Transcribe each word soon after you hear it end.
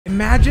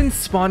Imagine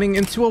spawning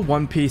into a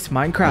one-piece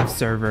Minecraft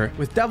server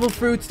with devil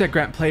fruits that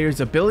grant players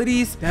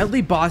abilities,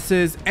 deadly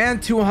bosses,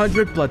 and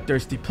 200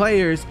 bloodthirsty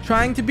players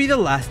trying to be the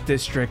last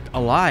district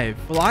alive.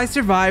 Will I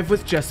survive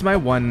with just my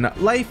one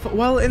life?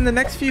 Well, in the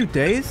next few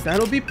days,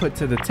 that'll be put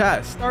to the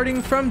test,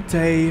 starting from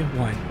day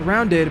 1,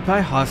 surrounded by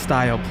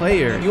hostile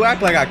players. You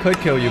act like I could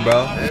kill you,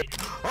 bro.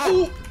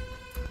 Oh!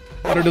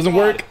 Water doesn't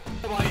work.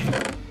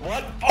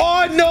 What?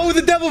 Oh no,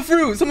 the devil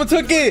fruit! Someone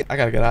took it! I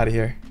gotta get out of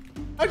here.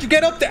 How'd you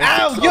get up there?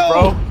 Ow, yo!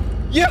 Bro?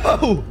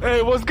 Yo!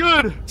 Hey, what's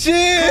good?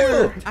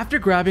 Chill! After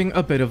grabbing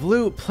a bit of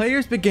loot,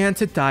 players began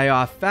to die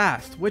off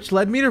fast, which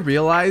led me to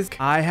realize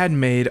I had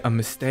made a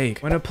mistake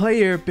when a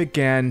player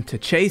began to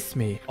chase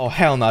me. Oh,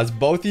 hell no. It's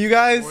both of you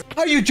guys?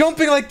 How are you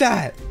jumping like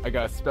that? I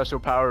got special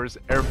powers,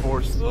 Air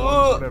Force,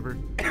 whatever.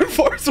 Air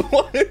Force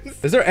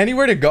Ones. Is there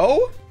anywhere to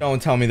go?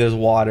 Don't tell me there's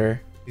water.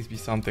 Please be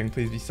something.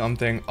 Please be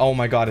something. Oh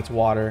my god, it's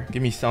water.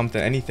 Give me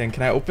something. Anything.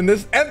 Can I open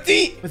this?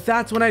 Empty! But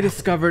that's when I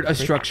discovered a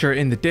structure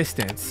in the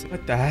distance.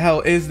 What the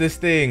hell is this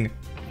thing?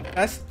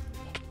 That's...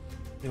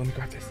 Hey, let me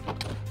grab this.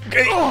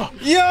 Okay. Oh,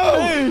 yo!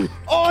 Hey.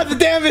 Oh, the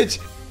damage!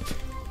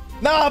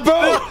 Nah,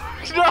 bro!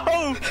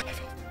 No!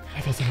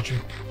 I felt in a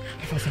dream.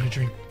 I felt in a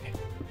dream. Okay.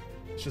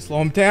 Let's just slow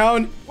him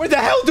down. Where the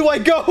hell do I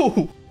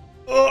go?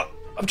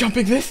 I'm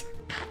jumping this.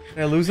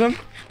 Did I lose him?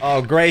 Oh,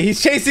 great.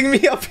 He's chasing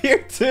me up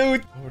here, too.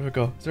 Oh, where do I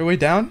go? Is there a way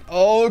down?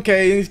 Oh,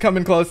 okay. He's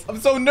coming close. I'm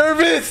so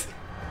nervous.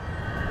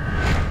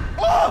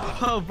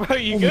 Oh, bro,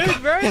 you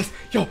good, bro? Yes.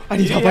 Yo, I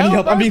need help. I need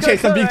help. I'm being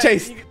chased. I'm being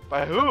chased.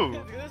 By who?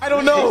 I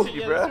don't know.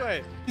 You,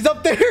 bro. He's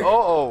up there.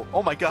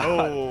 Oh my god.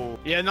 Oh.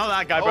 Yeah, not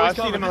that guy, bro. Oh, I've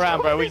seen him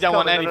around, bro. We don't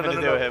want anything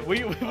to do with him. We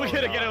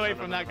gotta get away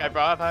from that guy,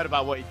 bro. I've heard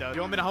about what he does.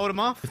 You want me to hold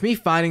him off? With me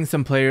finding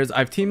some players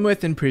I've teamed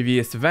with in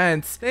previous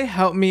events, they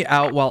helped me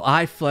out while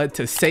I fled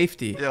to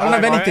safety. Yeah, I don't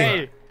have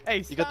anything.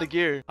 Hey, you got the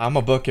gear. I'm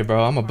gonna book it,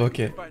 bro. I'm gonna book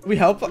it. We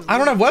help? I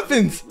don't have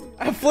weapons.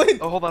 I have flint.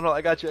 Oh, hold on.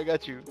 I got you. I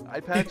got you. Eye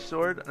patch,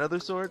 sword, another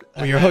sword.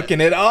 Oh, you're hooking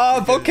it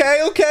up.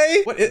 Okay,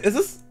 okay. What is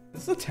this?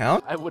 Is this a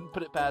town? I wouldn't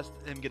put it past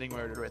him getting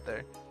murdered right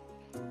there.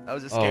 That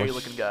was a scary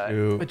looking guy.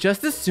 Shoot. But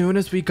just as soon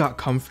as we got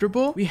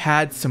comfortable, we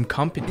had some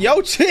company.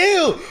 Yo,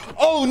 chill.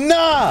 Oh,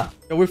 nah.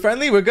 Yo, we're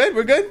friendly. We're good.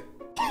 We're good.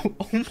 Oh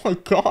my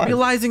god.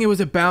 Realizing it was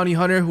a bounty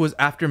hunter who was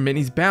after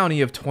Minnie's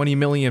bounty of 20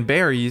 million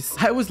berries,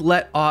 I was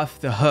let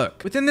off the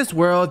hook. Within this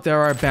world, there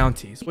are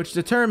bounties, which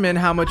determine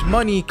how much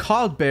money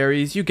called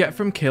berries you get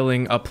from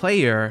killing a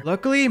player.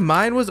 Luckily,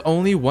 mine was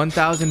only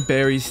 1,000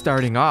 berries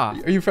starting off.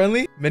 Are you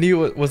friendly? Minnie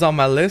was on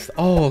my list.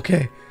 Oh,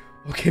 okay.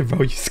 Okay,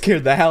 bro. You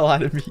scared the hell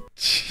out of me.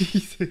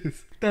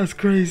 Jesus. That's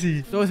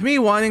crazy. So with me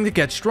wanting to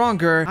get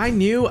stronger, I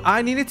knew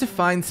I needed to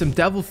find some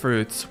devil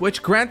fruits,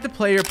 which grant the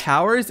player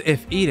powers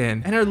if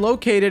eaten, and are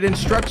located in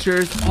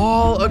structures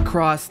all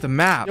across the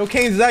map. Yo,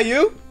 Kane, is that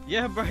you?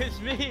 Yeah, bro,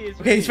 it's me.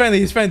 It's Okay, me. he's friendly.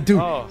 He's friendly. Dude.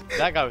 Oh,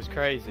 that guy was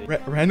crazy.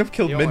 Random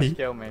killed He Minnie. almost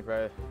killed me,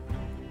 bro.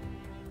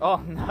 Oh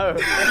no!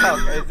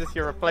 Oh, is this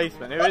your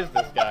replacement? Who is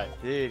this guy?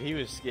 Dude, he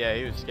was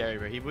scary,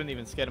 bro. He wasn't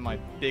even scared of my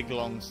big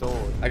long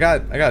sword. I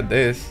got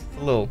this.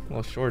 It's a little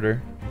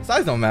shorter.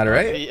 Size don't matter,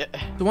 right? Yeah.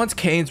 So once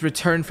Canes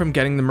returned from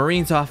getting the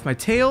Marines off my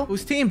tail,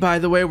 whose team, by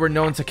the way, were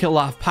known to kill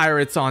off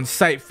pirates on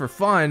sight for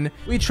fun,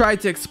 we tried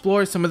to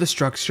explore some of the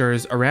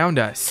structures around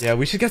us. Yeah,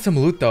 we should get some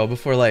loot though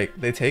before like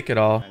they take it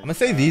all. I'm gonna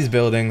say these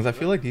buildings. I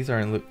feel like these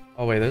aren't loot.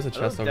 Oh wait, there's a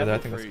chest over there. I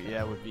think that's...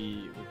 Yeah, would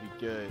be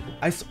good.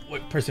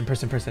 Wait,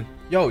 person.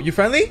 Yo, you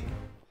friendly?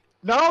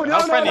 No.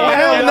 Hell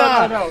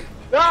nah. No,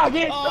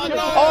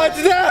 Oh,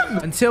 it's them!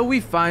 Until we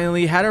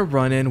finally had a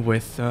run-in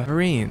with the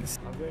Marines.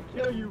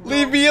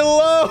 Leave me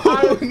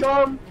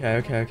alone!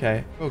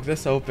 Okay. Broke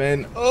this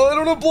open. Oh, I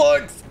don't have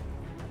blocks!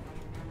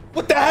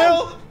 What the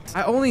hell?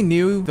 I only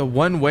knew the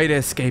one way to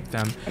escape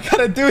them. I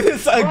gotta do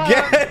this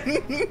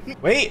again!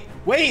 Wait!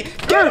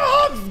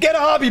 Get a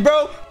hobby,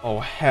 bro! Oh,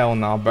 hell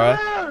no, bro.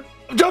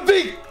 I'm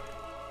jumping!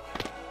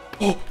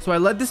 So I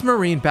led this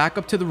Marine back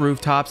up to the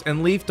rooftops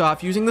and leaped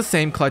off using the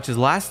same clutch as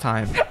last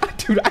time.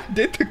 Dude, I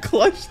did the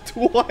clutch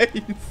twice.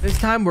 This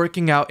time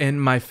working out in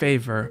my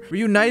favor,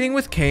 reuniting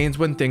with Canes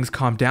when things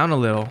calmed down a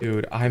little.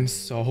 Dude, I'm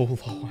so low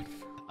on...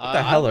 What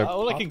the hell are...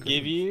 All I can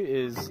give you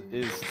is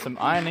some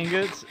iron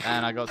ingots,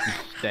 and I got some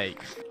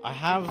steaks. I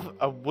have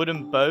a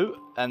wooden boat,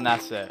 and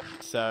that's it.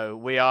 So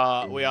we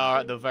are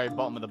at the very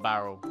bottom of the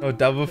barrel. No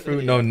devil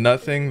fruit, no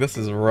nothing. This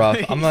is rough.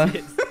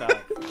 It's tough.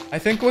 I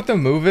think what the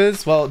move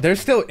is, well, they're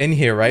still in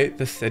here, right?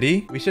 The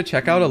city. We should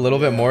check out a little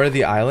bit more of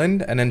the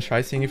island and then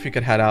try seeing if we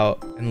could head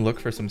out and look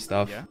for some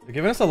stuff. Yeah. They're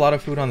giving us a lot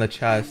of food on the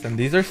chest, and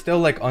these are still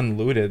like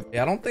unlooted.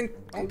 Yeah, I don't think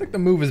the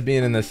move is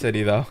being in the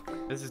city though.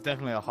 This is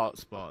definitely a hot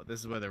spot.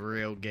 This is where the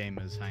real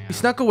gamers hang We out.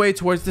 snuck away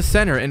towards the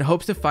center in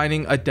hopes of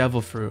finding a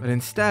devil fruit, but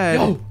instead...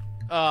 Yo,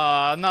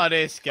 Oh, not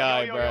this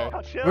guy, bro.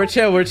 We're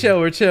chill.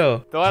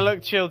 Do I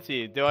look chill to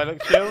you? Do I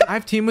look chill?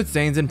 I've teamed with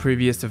Zanes in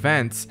previous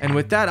events, and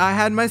with that I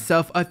had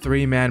myself a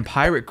 3-man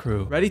pirate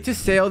crew, ready to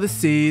sail the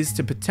seas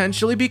to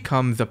potentially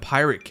become the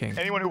Pirate King.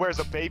 Anyone who wears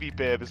a baby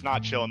bib is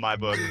not chill in my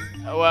book.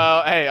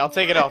 Well, hey, I'll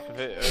take it off if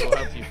it will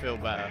help you feel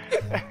better.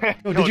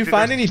 Yo, did you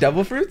find any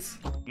devil fruits?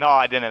 No,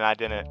 I didn't. I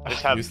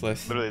just have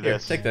Useless. literally Here,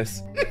 this. take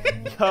this.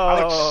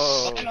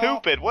 Oh,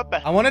 Stupid. What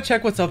the I want to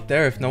check what's up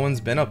there if no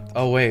one's been up.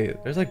 Oh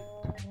wait, there's like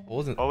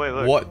holes in. Oh, wait,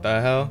 look. What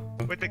the hell?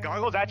 Wait, the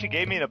goggles actually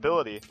gave me an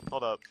ability.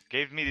 Hold up.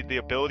 Gave me the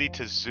ability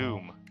to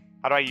zoom.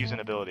 How do I use an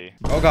ability?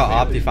 Bro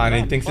got Optifine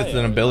and he thinks it's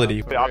an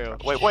ability.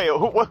 Wait,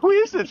 who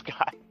is this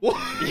guy?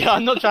 yeah,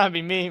 I'm not trying to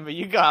be mean, but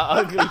you got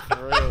ugly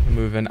for real.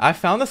 Moving. I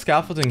found the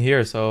scaffolding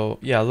here, so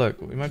yeah, look,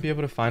 we might be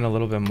able to find a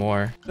little bit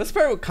more. This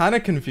part kind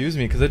of confused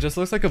me because it just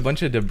looks like a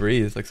bunch of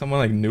debris. Like someone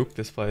like nuked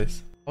this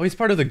place. Oh, he's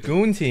part of the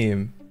goon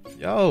team.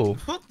 Yo.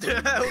 What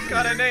the hell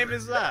kind of name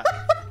is that?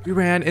 We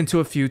ran into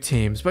a few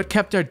teams, but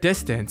kept our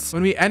distance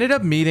when we ended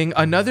up meeting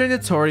another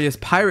notorious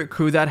pirate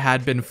crew that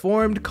had been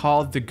formed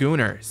called the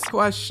Gooners.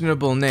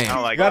 Questionable name. I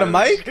don't like Got a that.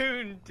 mic?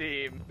 Goon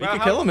team. You can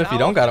kill him if you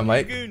don't got a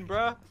mic. Goon,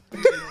 bro.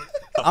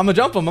 I'ma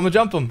jump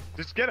him.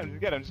 Just get him.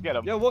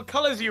 Yo, what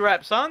colors you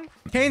rep, son?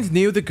 Canes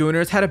knew the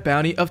Gooners had a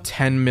bounty of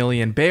 10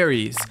 million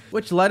berries,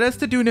 which led us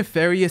to do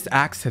nefarious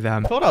acts to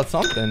them. Pulled out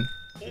something.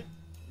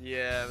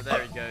 Yeah,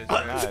 there he goes.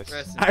 Bro. Nice.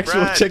 Rest in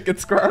Actual Bread. chicken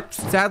scraps.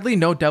 Sadly,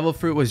 no devil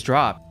fruit was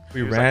dropped.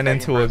 We was, ran like,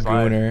 into a taking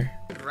my gooner.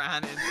 peace.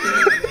 Ran into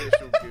an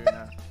official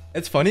gooner.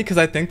 It's funny because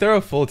I think they're a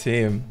full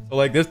team. So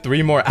like there's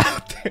 3 more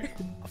out there.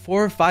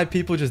 4 or 5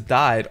 people just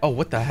died. Oh,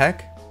 what the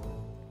heck?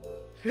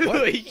 Who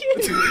are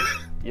you?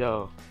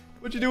 Yo.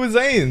 What'd you do with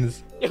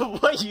Zanes? Yo,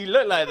 why you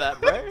look like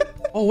that, bro?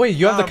 Oh wait,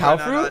 you have the cow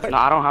No, fruit? No,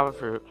 I don't have a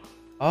fruit.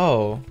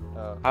 Oh.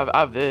 I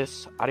have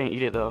this. I didn't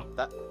eat it though.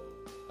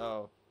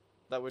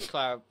 That would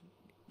cloud.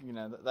 You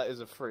know, that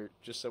is a fruit.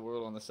 Just so we're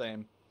all on the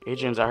same.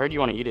 Adriens, I heard you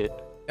want to eat it.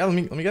 Yeah, let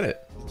me get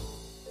it.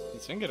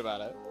 He's thinking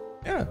about it.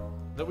 Yeah.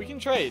 That we can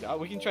trade.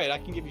 We can trade. I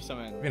can give you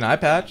something. Maybe an eye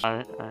patch.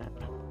 Alright.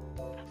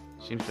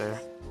 Seems fair.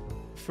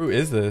 What fruit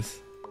is this?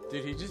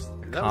 Dude, he just.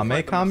 Kame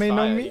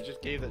no mi? He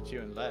just gave that to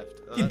you and left.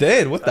 He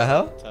did? What the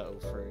hell? Turtle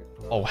fruit.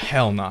 Oh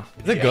hell nah.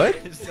 Is it good?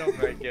 It's not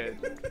very good.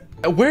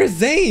 Where's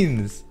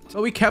Zanes?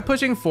 So we kept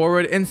pushing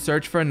forward in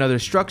search for another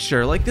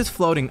structure like this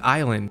floating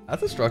island.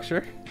 That's a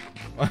structure.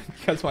 You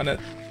guys want it?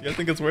 You guys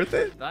think it's worth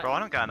it? Bro, I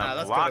don't got enough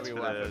That's blocks gotta be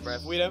for worth it, this. bro.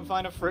 If we don't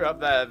find a fruit up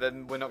there,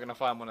 then we're not gonna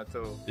find one at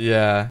all.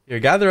 Yeah. Here,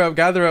 gather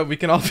up. We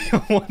can all be on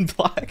one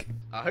block.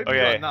 I hope Okay,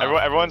 you got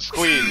enough. everyone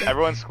squeeze.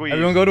 Everyone squeeze.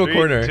 Everyone go to a 3,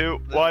 corner. 2,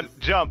 1,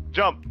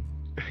 jump.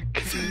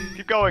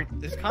 Keep going.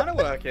 It's kind of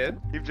working.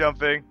 Keep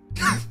jumping.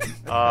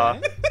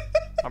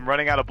 I'm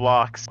running out of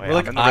blocks. Wait, We're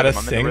like I'm in the out of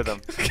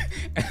rhythm.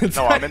 sync.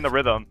 No, I'm in the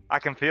rhythm. I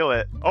can feel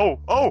it.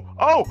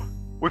 Oh!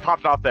 We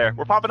popped off there.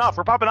 We're popping off.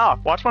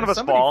 Watch one of us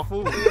Somebody fall.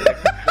 fall.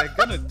 They're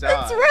gonna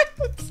die.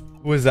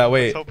 Who is that?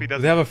 Wait. Let's hope he Do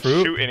doesn't they have a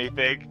fruit? shoot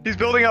anything. He's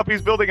building up.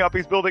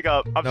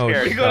 I'm No,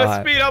 scared. We gotta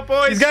God. speed up,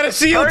 boys. He's got a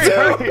shield Hurry, too.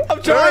 hurry.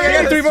 I'm trying.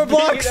 I got 3 more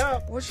blocks.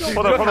 What's Hold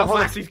Look on, how hold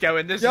on. fast he's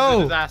going. This Yo. is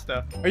a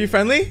disaster. Are you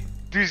friendly?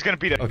 Dude, he's gonna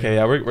beat it. Okay,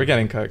 yeah, we're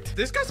getting cooked.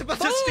 This guy's about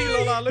to steal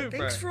all our loot, bro.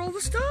 Thanks for all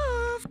the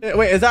stuff.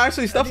 Wait, is there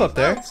actually stuff up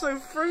there? That's so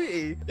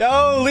fruity.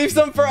 Yo, leave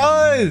some for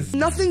us.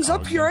 Nothing's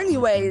up here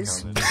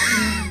anyways.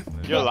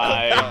 You're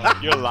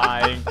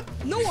lying.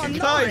 No, I'm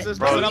not. Guys, there's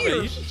Bro, nothing up there.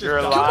 here. You should just You're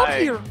Come up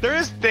lying. here. There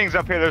is things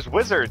up here. There's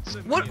wizards.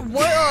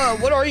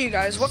 What are you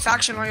guys? What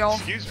faction are y'all?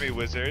 Excuse me,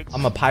 wizards.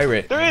 I'm a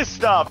pirate. There is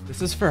stuff.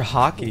 This is for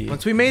hockey.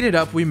 Once we made it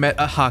up, we met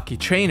a hockey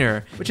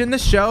trainer, which in the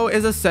show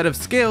is a set of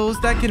skills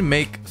that can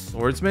make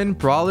swordsmen,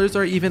 brawlers,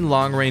 or even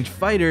long-range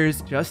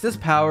fighters just as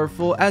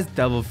powerful as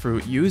devil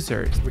fruit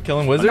users. We're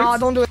killing wizards? No,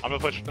 don't do it. I'm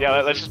gonna push.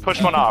 Yeah, let's just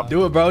push one off.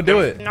 Do it, bro. Do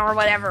it. Or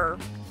whatever.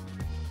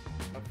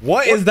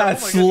 What is that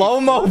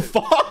slow-mo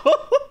fall?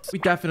 We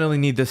definitely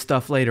need this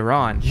stuff later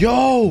on.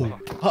 Yo.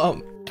 Who are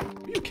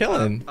you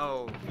killing?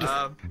 Oh,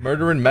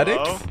 Murdering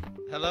medics?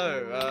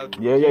 hello.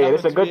 Yeah.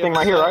 That's a good thing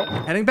right here, right?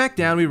 Heading back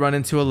down, we run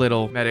into a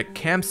little medic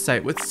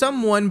campsite with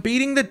someone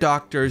beating the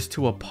doctors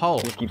to a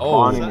pulp. Keep Oh.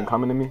 spawning and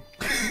coming to me.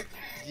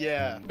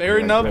 Yeah. Fair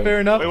enough, fair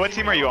enough. Wait, what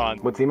team are you on?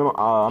 What team am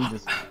I? I'm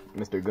just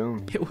Mr.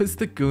 Goon. It was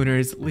the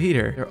Gooners'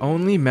 leader, their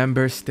only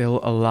member still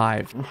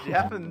alive. Do you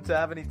happen to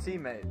have any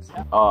teammates?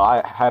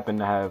 I happen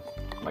to have,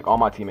 like, all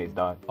my teammates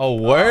died. Oh,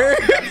 word?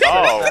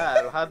 Oh,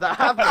 Sad. How'd that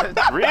happen?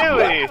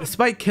 really?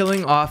 Despite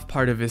killing off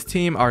part of his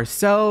team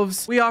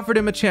ourselves, we offered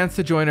him a chance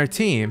to join our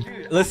team.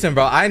 Listen,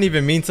 bro, I didn't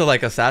even mean to,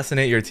 like,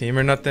 assassinate your team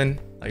or nothing.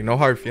 Like, no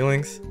hard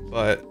feelings.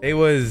 But they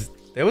was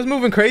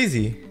moving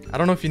crazy. I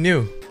don't know if you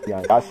knew.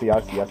 Yeah, I see.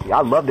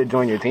 I'd love to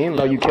join your team.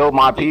 You killed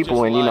my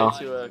people and, you know.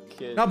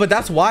 No, but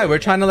that's why we're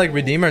trying to, like,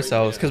 redeem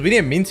ourselves. Because we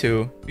didn't mean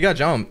to. We got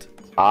jumped.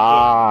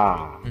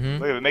 Ah. Look,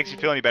 if it makes you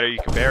feel any better, you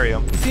can bury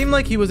him. It seemed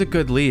like he was a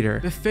good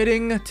leader,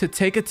 befitting to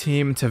take a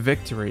team to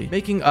victory,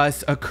 making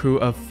us a crew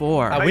of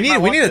 4. We might need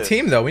want a this.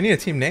 team, though. We need a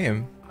team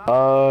name.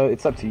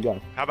 It's up to you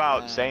guys. How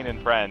about Zane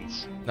and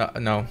Friends? No.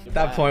 At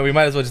that point, we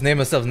might as well just name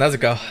ourselves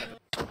Nezuko.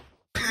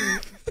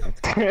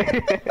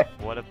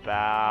 What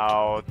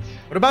about?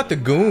 What about the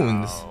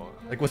goons? Oh.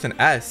 Like with an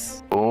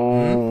S.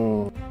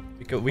 Oh.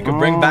 We could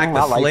bring back the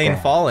I like slain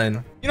that.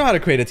 fallen. You know how to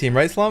create a team,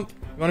 right, Slump?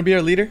 You want to be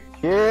our leader?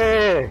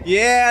 Yeah.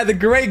 Yeah, the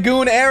Great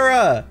Goon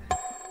era.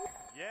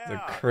 Yeah. It's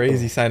a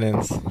crazy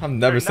sentence. I'm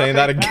never There's saying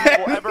that nothing bad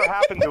again. will ever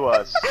happen to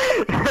us.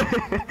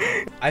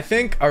 I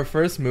think our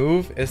first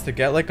move is to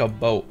get like a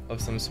boat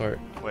of some sort.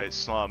 Wait,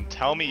 Slum,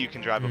 tell me you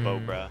can drive a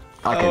boat, bruh.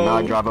 I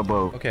cannot drive a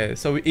boat. Okay,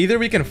 so either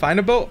we can find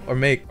a boat or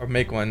make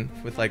one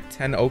with like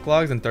 10 oak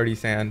logs and 30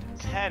 sand.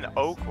 10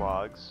 oak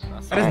logs.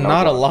 That is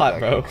not a lot,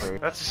 bro.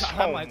 That's so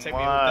That might take me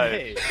all much.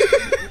 day.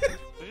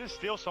 Let's just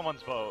steal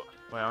someone's boat.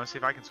 Wait, I want to see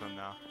if I can swim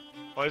now.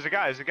 Oh, there's a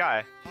guy. There's a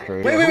guy.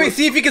 Wait,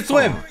 see if you can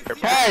swim.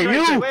 Hey,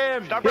 you!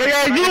 Swim. Stop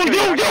Yeah, running.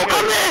 you, Stop come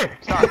running. here!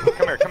 Stop.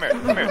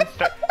 Come here.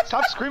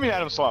 Stop screaming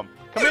at him, Slum.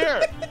 Come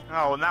here.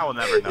 Oh, well, now we'll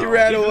never know. He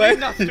ran away.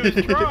 Leading us to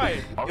his tribe.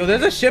 Yo,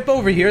 there's a ship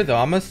over here though.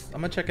 I'm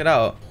gonna check it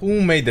out.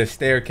 Who made this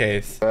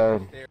staircase?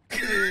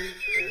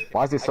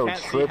 Why is it so Can't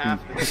see trippy?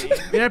 half the team. We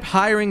ended up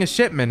hiring a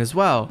shipman as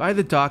well by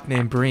the dock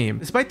named Bream,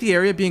 despite the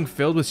area being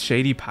filled with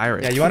shady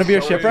pirates. Yeah, you want to be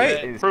our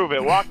shipwright? Prove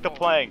it. Walk the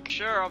plank.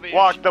 Sure, I'll be.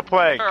 Walk the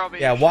plank. Sure, I'll be.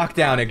 Yeah, walk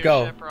down it.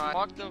 Go.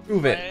 Walk the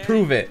Prove it.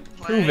 Prove it.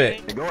 Prove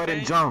it. Go ahead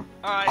and jump.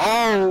 Alright.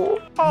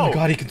 Oh! Oh my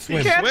god, he can He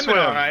swim. can't Swimming, swim.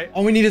 all right.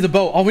 All we need is a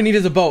boat. All we need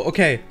is a boat.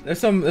 Okay, there's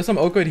some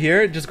oak wood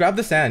here. Just grab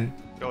the sand.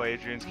 Go,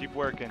 Adriens. Keep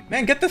working.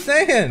 Man, get the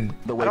sand.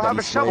 The I way don't that have he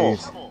a shovel.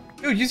 slays.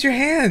 Dude, use your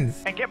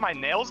hands. And get my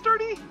nails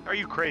dirty? Are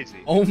you crazy?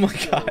 Oh my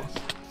god.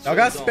 Y'all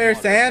got spare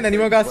sand?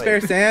 Anyone got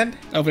spare sand?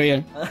 Over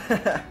here.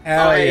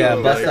 Hell yeah,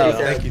 bust out.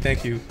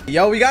 Thank you.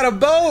 Yo, we got a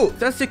boat.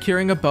 Thus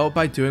securing a boat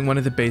by doing one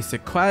of the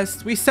basic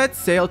quests, we set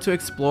sail to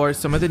explore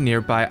some of the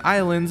nearby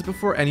islands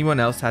before anyone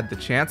else had the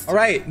chance to. All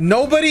right,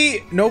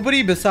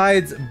 nobody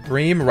besides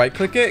Bream right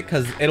click it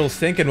because it'll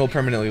sink and we'll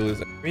permanently lose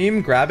it.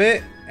 Bream, grab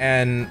it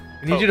and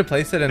we need you to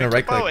place it in a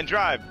right Go click. and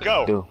drive.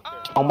 Go. Dude.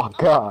 Oh my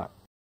god.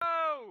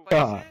 Oh,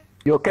 God.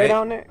 You okay Hey.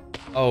 down there?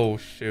 Oh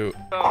shoot.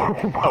 Oh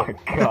my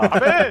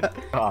god.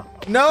 I'm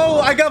in. No,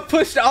 I got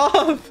pushed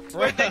off.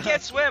 wait, they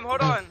can't swim.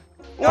 Hold on.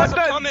 What Guys, the?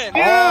 I'm coming.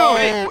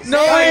 Dude!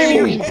 No.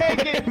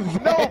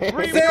 No,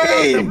 Bream.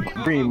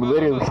 Save. Bream,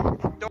 literally.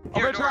 I'm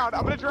gonna drown.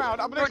 I'm gonna drown.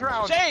 I'm gonna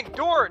drown. Shane,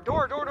 door.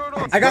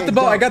 I got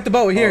the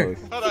boat here.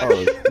 Oh,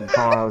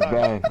 that was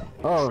bad.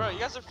 Oh. Bro, you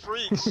guys are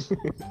freaks.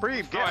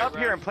 Bream, get Alright, up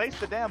bro. here and place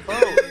the damn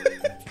boat.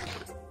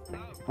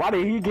 Why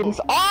did he get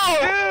his...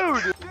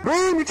 Oh! Dude!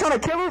 Bream, you trying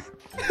to kill us?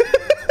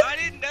 I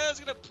didn't know I was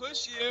gonna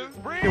push you.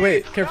 Bream,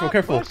 wait, stop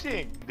careful.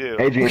 Pushing. Dude.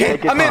 Adrian, Okay,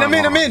 take your I'm in, time.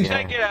 I'm in.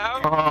 Check it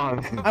out.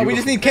 Oh, We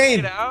just need Check Kane.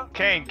 it out.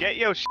 Kane, get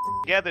your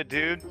together,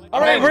 dude. All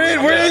right, we're in.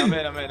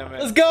 I'm in.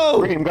 Let's go.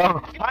 Bream, go.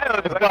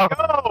 Pilot, let's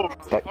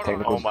go.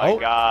 Technical. Oh my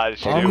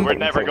gosh, dude, we're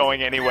never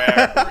going anywhere.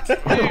 Dude,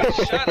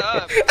 shut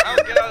up. I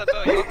don't get out of the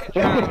boat. You can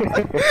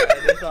drown.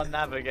 This is our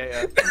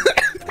navigator.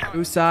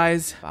 Crew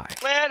size 5.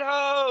 Land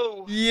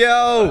ho!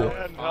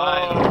 Yo.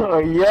 Oh,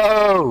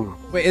 yo.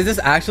 Wait, is this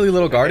actually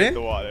Little The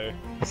Garden? water.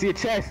 I see a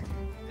chest.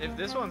 If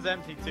this one's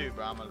empty too,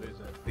 bro, I'm gonna lose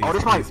it. Oh,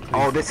 this might.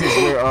 Oh, this is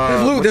where.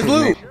 There's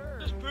loot.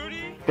 There's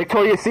booty.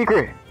 Victoria's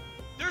Secret.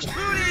 There's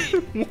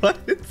booty.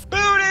 What?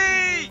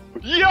 Booty!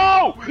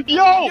 Yo!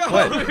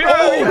 What?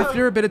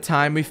 After a bit of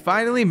time, we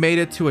finally made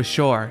it to a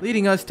shore,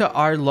 leading us to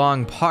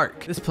Arlong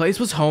Park. This place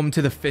was home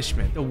to the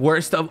Fishmen, the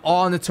worst of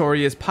all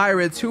notorious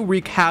pirates who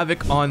wreak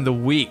havoc on the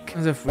weak.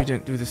 As if we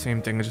didn't do the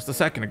same thing just a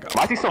second ago.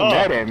 Why is he so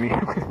mad at me?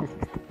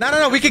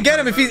 No, we can get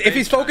him if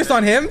he's focused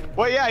on him.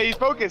 Well, yeah, he's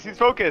focused.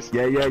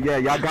 yeah.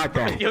 Y'all got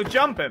that. You'll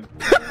jump him.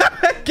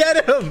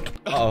 Get him.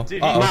 Uh-oh. Dude,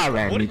 Smile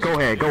at me. Go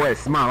ahead.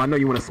 Smile. I know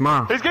you want to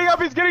smile. He's getting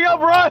up,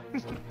 run!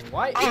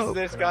 Why is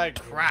this guy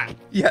crap?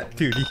 Yeah,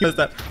 dude, he does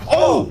that.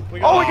 Oh, We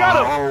got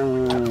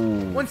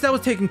him! Oh. Once that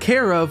was taken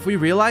care of, we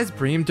realized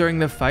Bream during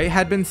the fight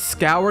had been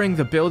scouring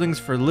the buildings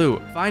for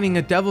loot, finding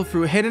a devil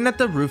fruit hidden at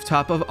the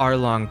rooftop of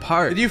Arlong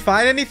Park. did you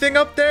find anything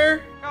up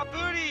there? Got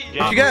booty.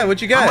 Yeah.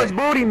 What you How got? much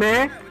booty,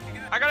 man?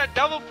 I got a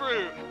devil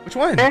fruit. Which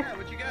one? Eh?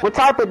 What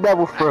type of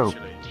devil fruit?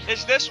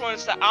 It's this one.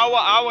 It's the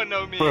Awa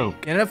no Mi. Fruit.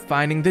 We ended up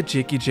finding the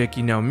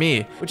Jiki no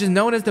Mi, which is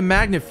known as the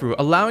magnet fruit,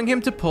 allowing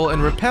him to pull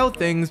and repel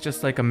things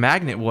just like a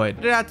magnet would.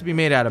 But it had to be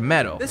made out of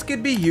metal. This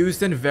could be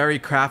used in very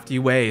crafty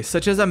ways,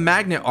 such as a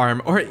magnet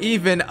arm or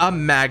even a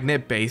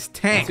magnet-based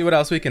tank. Let's see what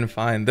else we can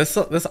find. This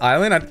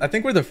island, I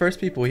think we're the first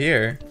people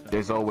here.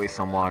 There's always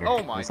some water.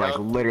 Oh my It's like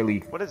God. literally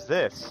What is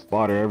this?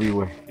 water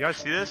everywhere. You guys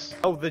see this?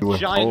 Oh, the Do it.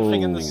 giant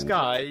thing in the Oh.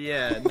 sky.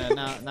 Yeah,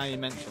 no, now you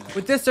mention it.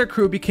 With this, our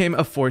crew became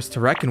a force to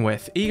reckon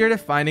with. Eager to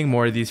finding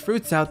more of these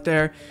fruits out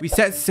there, we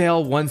set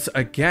sail once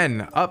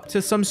again up to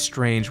some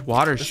strange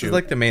water This chute. is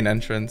like the main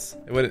entrance.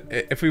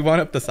 If we went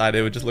up the side,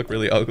 it would just look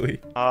really ugly.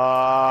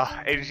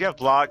 Hey, did you have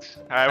blocks?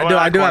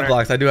 I do have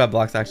blocks. I do have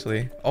blocks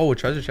actually. Oh, a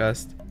treasure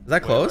chest. Is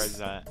that close?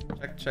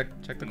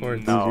 Check the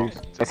cords. No.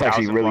 It's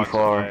actually 1,000 really blocks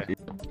far. away.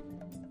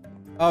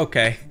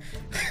 Okay.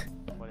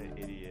 What an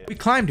idiot. We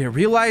climbed it,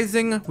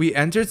 realizing we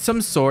entered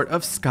some sort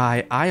of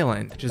Sky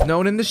Island, which is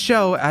known in the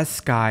show as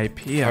Sky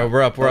Pia. All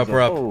right, we're up.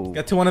 Oh.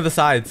 Get to one of the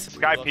sides.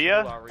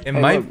 Skypea? It Hey,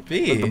 might look,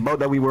 be. the boat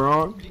that we were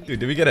on.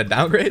 Dude, did we get a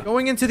downgrade?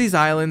 Going into these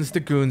islands,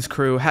 the Goons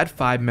crew had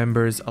 5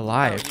 members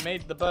alive. You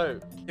made the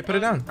boat. Yeah, put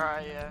it down.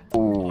 Alright, yeah.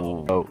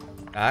 Ooh. Boat.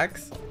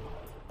 Axe.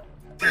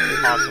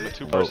 Awesome, a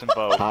 2-person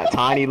boat.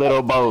 Tiny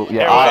little boat.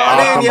 Yeah. Hop on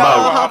awesome in,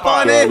 y'all. boat. Hop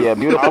on Yeah, in. yeah,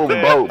 beautiful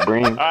boat,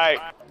 Bream. Alright,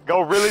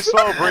 go really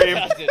slow, Bream.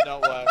 That did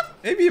not work.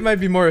 Maybe it might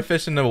be more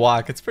efficient to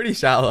walk. It's pretty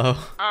shallow.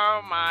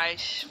 Oh my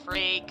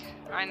freak.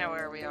 I know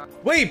where we are.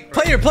 Wait,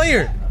 player.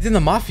 He's in the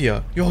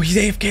mafia. Yo, he's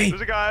AFK. There's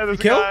a guy, there's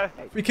a Kill? guy.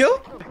 Free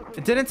kill?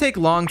 It didn't take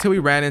long till we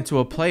ran into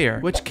a player,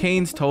 which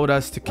Canes told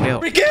us to kill.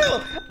 Free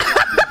kill!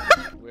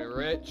 We're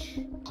rich.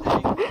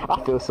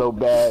 I feel so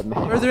bad,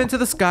 man. Further into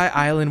the Sky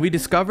Island, we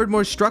discovered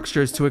more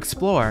structures to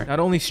explore. Not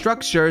only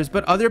structures,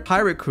 but other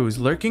pirate crews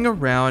lurking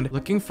around,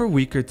 looking for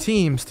weaker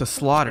teams to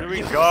slaughter. Here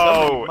we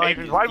go.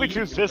 Adriens, why did we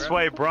choose this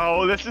way,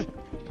 bro? This is...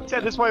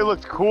 Said this way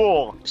looked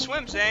cool.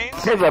 Swim, Zane.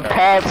 There's a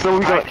path, so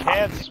we I go.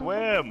 can't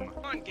swim.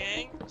 Come on,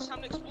 gang. It's time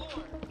to explore.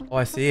 Oh,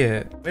 I see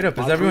it. Wait up,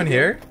 is everyone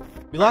here?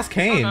 We lost I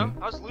Kane. don't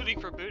know. I was looting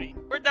for booty.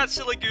 Where'd that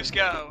silly goose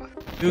go?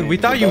 Dude, we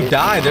thought you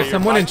died. There's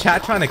someone in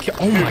chat trying to kill.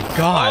 Oh my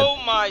god. Oh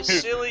my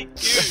silly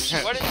goose.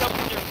 What is up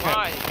with your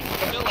mind?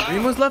 Chill Dream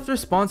out. was left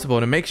responsible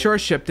to make sure our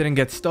ship didn't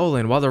get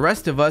stolen, while the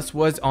rest of us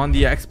was on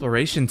the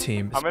exploration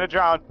team. I'm gonna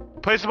drown.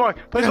 Place a block.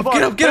 Place a Get block.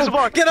 up, get Place a up,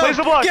 block. get up, Place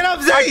a block. get up,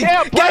 I Zane.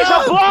 can't Get place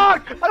up. a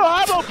block. I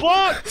don't have a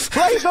block.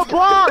 Place a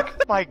block.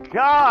 Oh my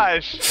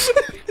gosh.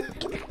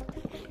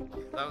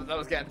 That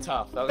was getting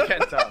tough. That was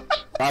getting tough.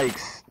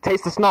 Yikes.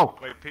 Taste the snow.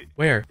 Wait,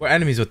 Where? We're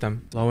enemies with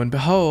them. Lo and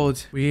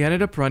behold, we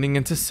ended up running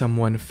into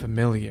someone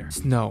familiar.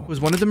 Snow was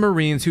one of the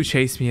Marines who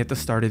chased me at the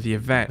start of the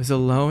event. I was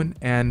alone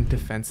and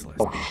defenseless.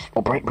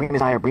 Oh, Bream is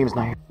not here. Bream's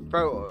not here.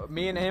 Bro,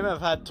 me and him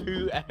have had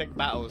 2 epic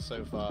battles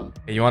so far.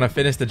 Hey, you want to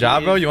finish the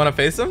job, bro? You want to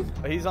face him?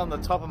 He's on the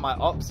top of my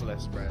ops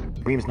list, bro.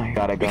 Bream's not here.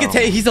 Gotta go. We can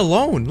take. He's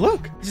alone.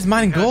 Look, he's just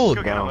mining gold.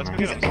 Let's go get him. Let's go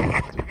get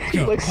him.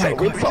 He's like so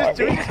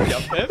retarded.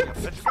 Jump him.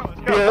 Let's go.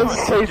 Yeah,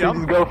 let's say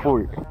just go for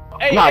it.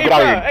 Hey, Nah, hey, get bro,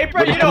 out of here. hey,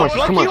 bro, Just you come know on, what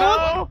just come block you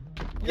on. want?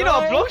 You know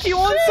what block you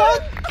want, son?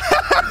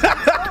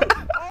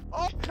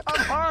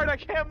 I'm hard. I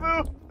can't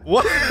move.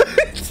 What?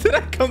 Did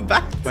I come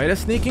back? Despite us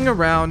sneaking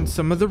around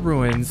some of the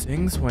ruins,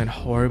 things went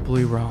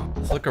horribly wrong.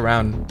 Let's look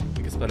around.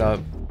 We can split up.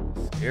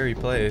 Scary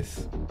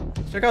place.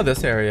 Let's check out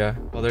this area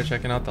while they're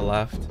checking out the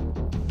left.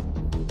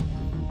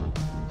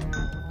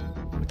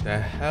 What the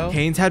hell?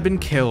 Canes had been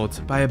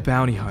killed by a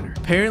bounty hunter.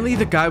 Apparently,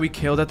 the guy we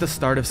killed at the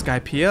start of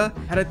Skypea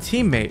had a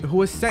teammate who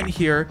was sent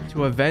here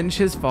to avenge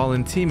his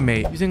fallen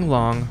teammate using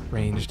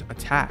long-ranged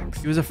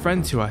attacks. He was a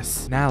friend to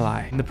us, an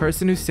ally, and the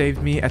person who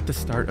saved me at the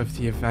start of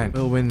the event.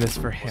 We'll win this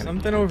for him.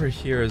 Something over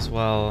here as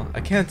well.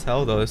 I can't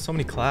tell though. There's so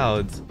many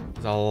clouds.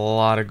 There's a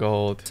lot of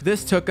gold.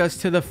 This took us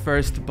to the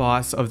first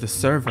boss of the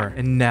server,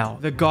 Enel,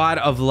 the god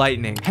of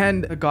lightning,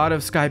 and the god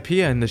of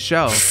Skypea in the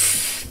show.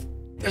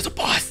 There's a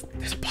boss.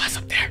 There's a boss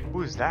up there.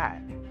 Who's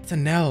that? It's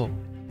Enel.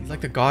 He's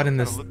like the god in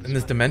this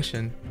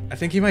dimension. I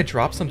think he might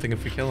drop something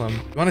if we kill him.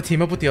 You want to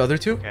team up with the other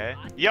two? Okay.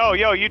 Yo,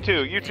 you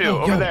two,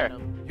 over there.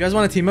 You guys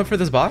want to team up for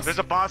this boss? There's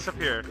a boss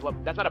up here.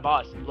 Look, that's not a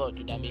boss. Look,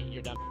 you dummy.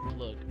 You're dumb.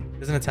 Look.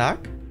 Doesn't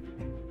attack?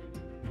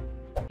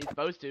 He's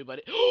supposed to,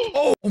 but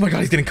Oh my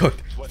god, he's getting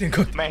cooked. He's getting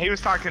cooked. Man, he was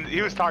talking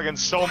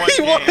so much.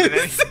 He game, and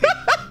then was.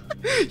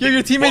 Yo,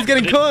 your teammate's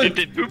getting cooked.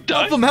 Did Boop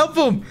die? Help him, help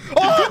him.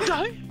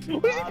 Oh!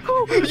 Yo.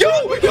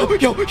 yeah, we'll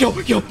kill him.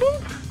 We'll kill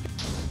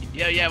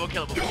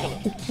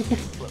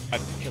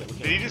him.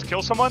 Did he just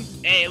kill someone?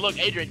 Hey, look,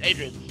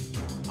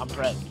 Adriens. I'm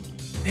prepped.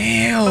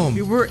 Damn.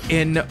 We were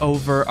in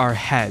over our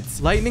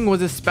heads. Lightning was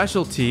his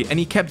specialty, and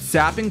he kept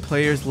zapping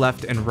players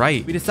left and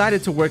right. We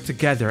decided to work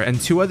together and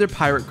 2 other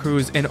pirate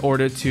crews in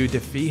order to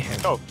defeat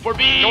him. Go. For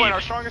me. Go in,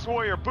 our strongest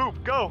warrior.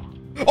 Boop, go.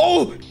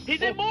 Oh!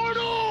 He's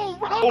immortal.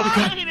 Bro, Oh my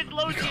God. it's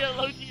low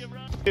tier, bro.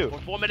 Dude. We're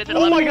 4 minutes and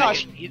Oh 11 my gosh.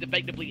 seconds. He's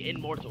effectively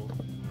immortal.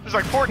 It's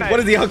like Fortnite. What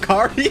is he,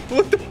 Akari?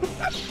 What the?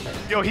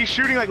 Yo, he's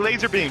shooting like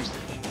laser beams.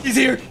 He's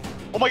here.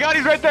 Oh my god,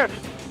 he's right there.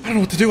 I don't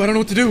know what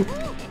to do.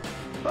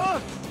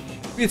 Ah.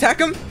 We attack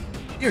him?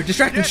 Here,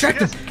 distract him.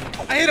 Yes.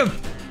 I hit him.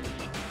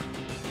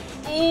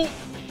 Oh.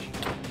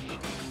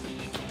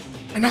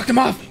 I knocked him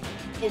off.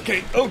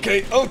 Okay.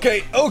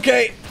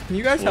 Can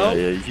you guys help?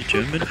 You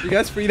German? You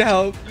guys free to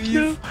help,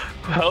 please?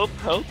 Help.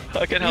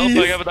 I can help.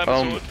 I have a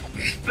diamond sword.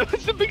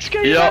 That's a big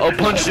scary. Yeah, I'll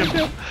punch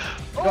him.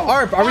 Yo,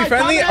 Arp, are we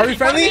friendly? Wait. It's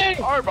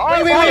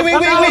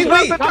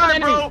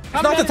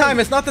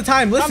Not the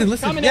time. Listen.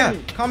 Yeah,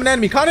 common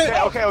enemy.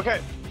 Okay.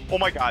 Oh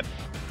my god.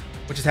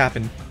 What just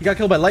happened? He got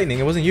killed by lightning.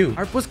 It wasn't you.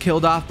 Arp was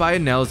killed off by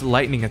Enel's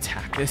lightning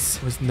attack.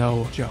 This was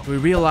no joke. We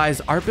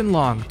realized Arp and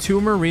Long, 2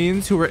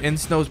 Marines who were in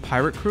Snow's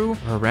pirate crew,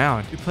 were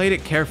around. We played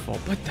it careful.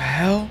 What the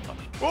hell?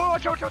 Oh,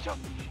 watch out. He's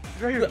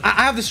right here. I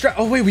have the strap.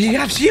 Oh wait, we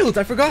have shields.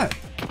 I forgot.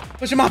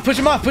 Push him off.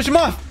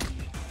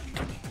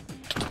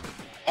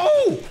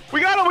 Oh!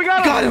 We got him.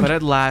 got him. But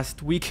at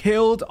last, we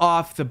killed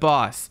off the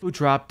boss, who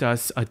dropped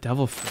us a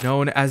devil fruit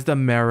known as the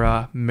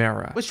Mera,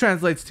 which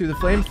translates to the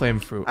flame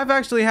fruit. I've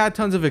actually had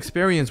tons of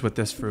experience with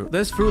this fruit.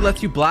 This fruit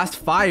lets you blast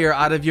fire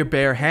out of your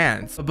bare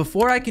hands. But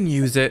before I can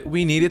use it,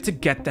 we needed to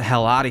get the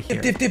hell out of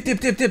here. Dip.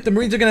 The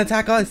Marines are gonna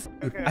attack us.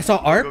 Okay. I saw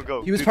Arp.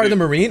 Go. He was part of the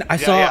Marine. I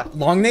saw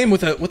Long Name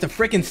with a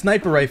freaking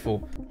sniper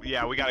rifle.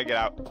 Yeah, we gotta get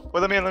out. Wait,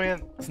 let me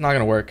in. It's not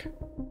gonna work.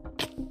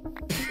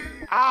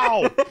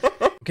 Ow!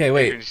 Okay,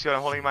 wait. You see what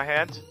I'm holding in my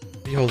hand?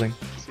 What are you holding?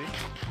 See?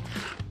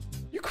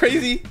 You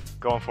crazy?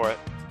 Going for it.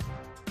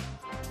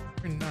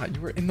 You're not.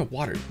 You were in the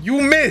water.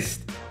 You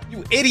missed!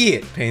 You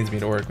idiot! Pains me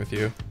to work with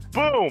you.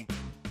 Boom!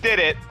 Did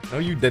it. No,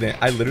 you didn't.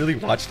 I literally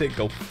watched it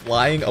go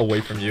flying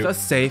away from you.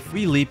 Just safe,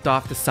 we leaped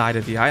off the side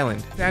of the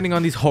island, standing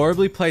on these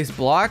horribly placed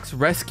blocks,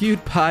 rescued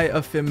by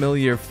a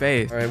familiar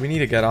face. All right, we need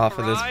to get off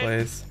of this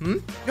place.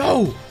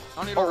 Yo!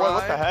 Oh,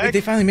 what the heck? Wait,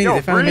 they finally made it.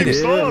 They finally made it.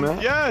 Son,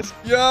 yes.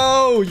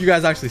 Yo! You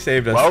guys actually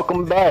saved us.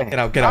 Welcome back.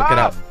 Get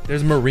out.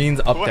 There's Marines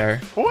up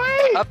there.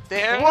 Wait! Up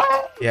there?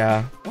 What?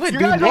 Yeah. What, You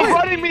dude? guys are What?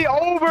 running me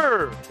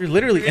over! You're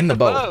literally in the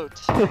boat.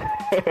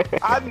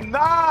 I'm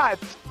not!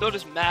 Boat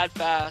is mad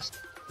fast.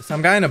 There's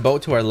some guy in a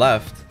boat to our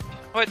left.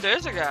 Wait,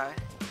 there's a guy.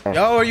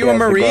 Yo, are you a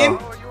Marine?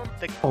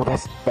 Oh,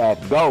 that's bad.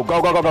 Go.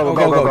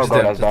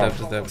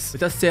 Just dip.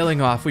 With us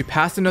sailing off, we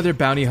passed another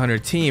bounty hunter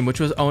team, which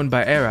was owned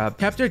by Arab,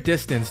 kept our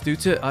distance due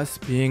to us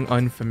being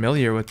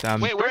unfamiliar with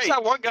them. Wait, where's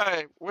that one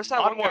guy? Where's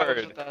that one guy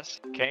Onward. with us?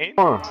 Kane?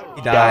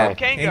 He died.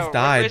 Kane Kane's go.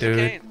 died, Where's dude.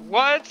 Kane?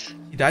 What?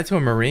 He died to a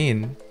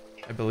Marine,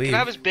 I believe. Can I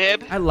have his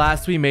bib? At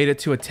last, we made it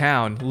to a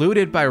town,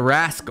 looted by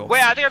rascals.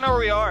 Wait, I think I know where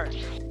we are.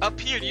 Up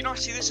here. Do you not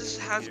see this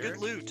has good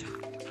loot?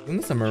 Isn't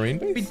this a Marine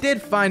base? We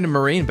did find a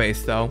Marine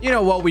base, though. You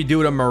know what we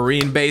do to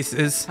Marine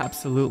bases?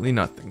 Absolutely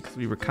nothing, because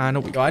we were kind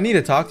of weak. Yo, I need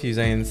to talk to you,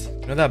 Zanes.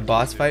 You know that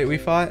boss fight we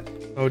fought?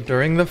 Oh,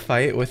 during the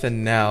fight with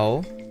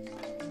Anel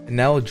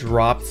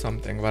dropped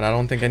something, but I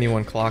don't think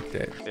anyone clocked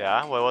it.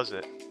 Yeah, what was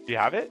it? Do you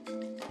have it?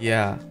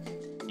 Yeah.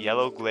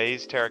 Yellow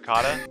glazed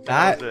terracotta?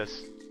 That- What is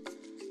this?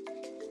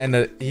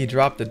 And he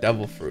dropped the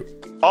devil fruit.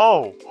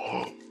 Oh!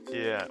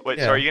 Yeah. Wait,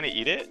 Yeah. so are you gonna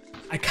eat it?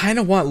 I kind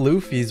of want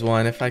Luffy's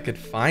one if I could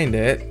find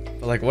it.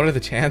 But like, what are the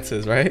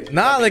chances, right?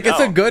 Nah, like, it's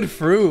a good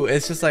fruit.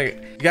 It's just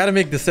like, you gotta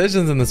make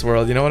decisions in this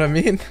world. You know what I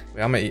mean?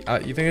 Wait, I'm gonna eat.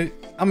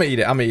 I'm gonna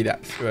eat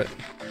it. Screw it.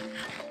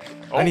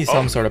 I need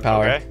some sort of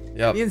power. Okay.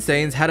 Yep. Me and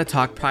Zanes had a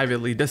talk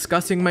privately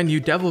discussing my new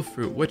devil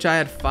fruit, which I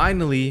had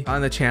finally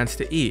gotten the chance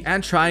to eat,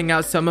 and trying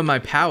out some of my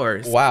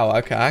powers. Wow,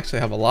 okay, I actually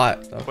have a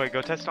lot. So. Wait,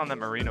 go test on that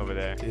marine over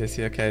there. Yes,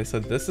 okay, so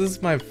this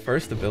is my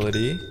first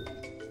ability.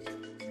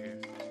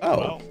 Oh,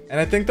 Wow. and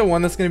I think the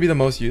one that's gonna be the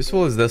most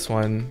useful is this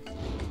one.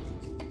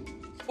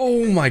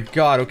 Oh my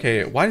god,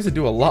 okay, why does it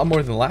do a lot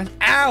more than last?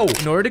 Ow!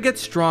 In order to get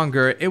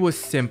stronger, it was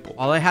simple.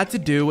 All I had to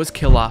do was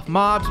kill off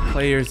mobs,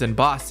 players, and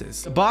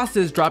bosses. The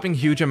bosses dropping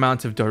huge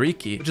amounts of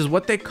Doriki, which is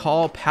what they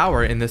call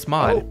power in this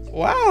mod. Oh,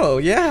 wow,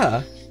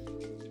 yeah.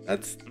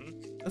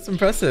 That's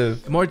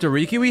impressive. The more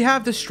Doriki we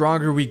have, the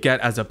stronger we get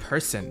as a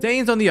person.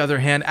 Zanes, on the other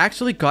hand,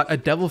 actually got a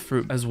devil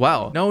fruit as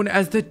well, known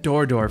as the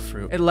Door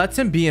fruit. It lets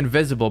him be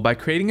invisible by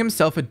creating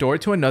himself a door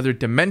to another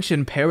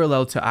dimension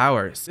parallel to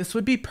ours. This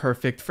would be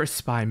perfect for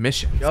spy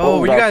missions. Yo,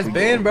 where you guys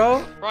been,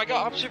 bro? Bro, I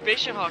got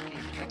observation hockey.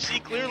 I can see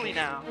clearly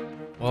now.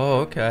 Oh,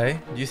 okay.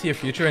 Do you see a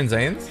future in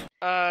Zanes?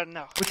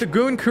 No. With the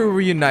Goon crew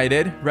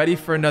reunited, ready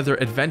for another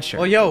adventure.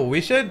 Oh, yo,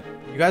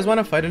 you guys want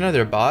to fight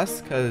another boss?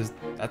 Because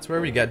that's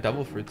where we get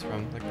devil fruits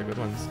from, like the good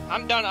ones.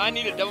 I'm done. I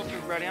need a devil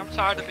fruit ready. I'm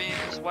tired of being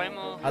this way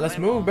more. Let's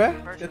move,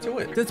 bruh. Let's get to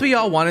it. Since we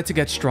all wanted to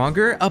get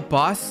stronger, a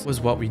boss was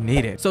what we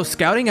needed. So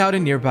scouting out a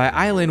nearby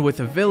island with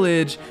a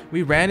village,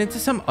 we ran into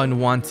some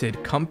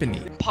unwanted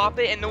company. Pop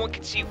it and no one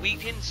can see. We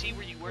didn't see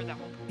where you were that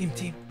whole.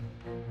 Team.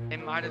 They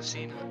might have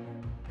seen it.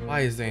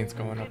 Why is Zanes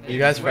going up? Are you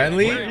guys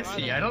friendly? Where is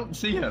he? I don't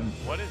see him.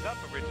 What is up,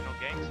 original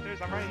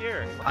gangsters? I'm right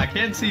here. I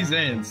can't see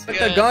Zanes. Put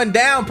the gun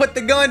down! Put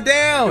the gun We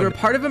were down!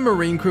 part of a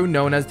Marine crew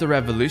known as the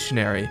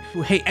Revolutionary,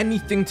 who hate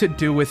anything to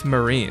do with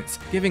Marines,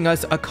 giving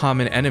us a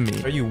common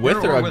enemy. Are you with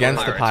or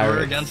against the pirates?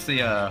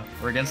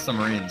 We're against the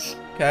Marines.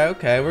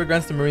 Okay, we're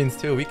against the Marines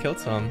too. We killed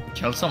some.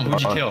 Killed some?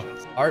 Who'd you kill?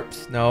 Arp,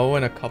 Snow,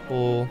 and a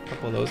couple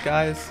of those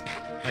guys.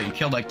 Oh, you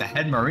killed like the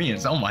head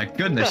Marines. Oh my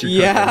goodness.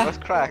 Yeah. Let's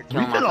crack.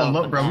 We've been on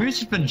look, bro. We've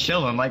just been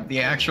chilling like the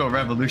actual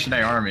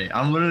Revolutionary Army.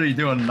 I'm literally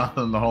doing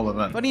nothing the whole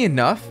event. Funny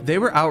enough, they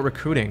were out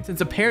recruiting,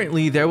 since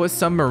apparently there was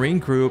some Marine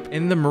group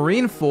in the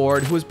Marine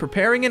Ford who was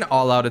preparing an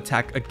all-out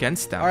attack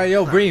against them. All right,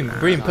 yo, Bream,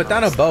 put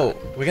down a boat.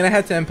 We're gonna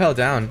head to Impel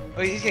Down.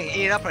 Oh, he's getting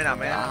eaten up right now,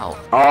 man. All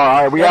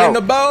right, we Get in out.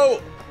 the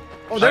boat.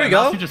 Oh, there we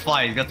go. You just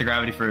fly. He's got the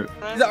gravity fruit.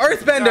 He's an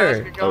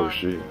Earthbender. Oh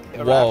shit.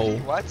 Whoa.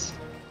 What?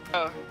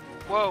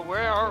 Whoa,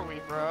 where are we,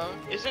 bro?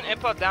 Isn't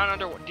Impa down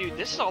under? Dude,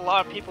 this is a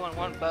lot of people in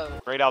one boat.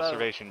 Great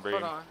observation, Bree.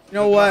 Hold on. You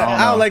know what? Oh, I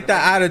no. don't like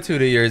that attitude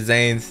of yours,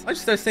 Zanes. Why don't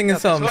you start singing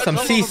some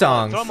sea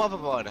songs? Throw him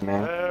overboard.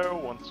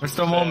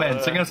 Mr.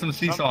 Moment, sing us some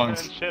sea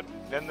songs.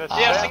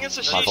 Yeah, sing us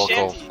a sea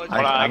shanty.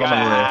 I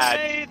got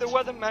Say the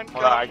weatherman.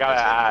 Hold on, I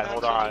gotta add.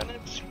 Hold on.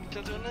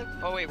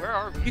 Oh wait, where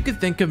are we? You could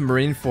think of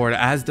Marineford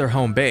as their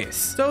home base.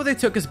 So they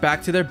took us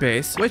back to their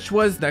base, which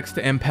was next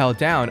to Impel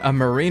Down, a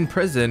marine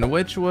prison,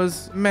 which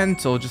was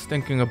mental just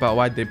thinking about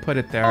why they put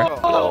it there.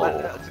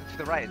 To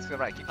the right, to the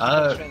right.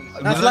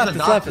 That's left,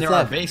 it's left, it's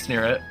left. Base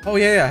near it. Oh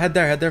yeah, head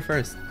there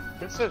first.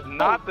 This is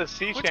not the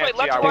sea Which way? shanty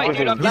Left I or right, was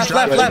dude? I'm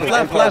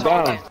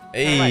Left.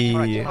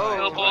 Hey.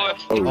 Oh boy.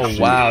 Oh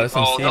wow, there's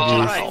some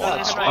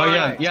CGs.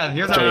 Oh yeah,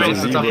 here's our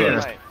base. It's up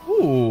here.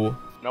 Ooh.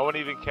 No one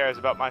even cares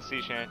about my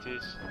sea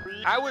shanties.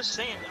 I was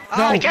saying.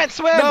 No. I can't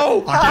swim!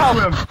 No!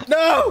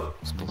 No!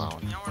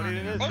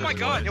 Oh my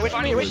god. Which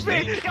way? Which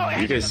way?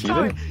 You guys see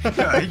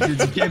that?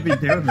 You can't be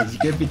doing this. You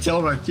can't be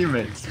telling our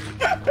teammates.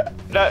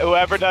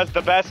 Whoever does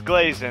the best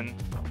glazing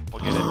will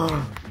get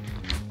it.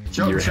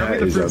 Show me the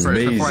fruit first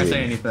before I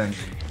say anything.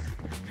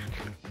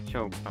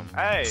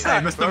 Hey,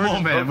 Mr.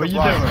 Woolman, what are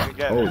you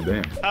doing? Oh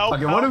damn.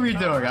 Okay, what are we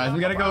doing, guys? We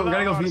gotta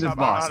go feed this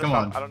boss. Come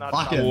on,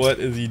 lock in. What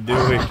is he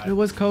doing? It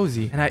was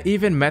cozy, and I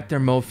even met their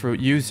Mo Fruit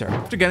user.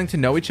 After getting to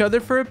know each other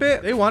for a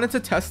bit, they wanted to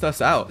test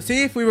us out,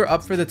 see if we were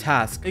up for the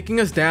task, taking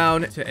us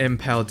down to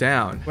Impel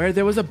Down, where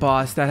there was a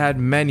boss that had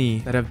many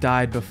that have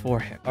died before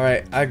him. All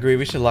right, I agree.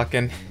 We should lock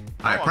in.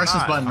 All right, press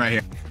this button right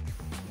here.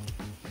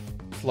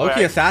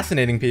 Low-key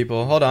assassinating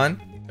people. Hold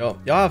on. Y'all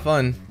have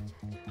fun.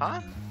 Huh?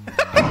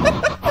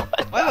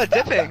 Why am I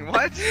dipping?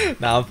 What?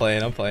 Nah, I'm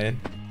playing.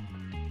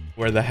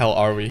 Where the hell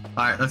are we?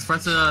 All right, let's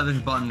press this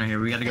button right here.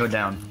 We gotta go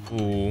down.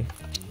 Ooh.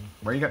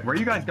 Where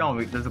you guys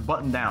going? There's a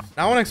button down.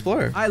 I want to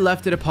explore. I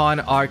left it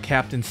upon our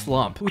Captain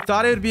Slump, who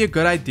thought it would be a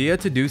good idea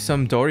to do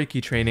some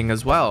Doriki training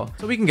as well,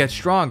 so we can get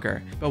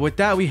stronger. But with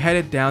that, we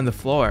headed down the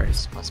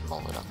floors.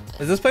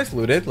 Is this place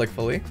looted, like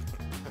fully?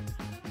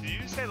 Do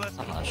you say let's?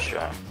 I'm not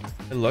sure.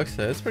 It looks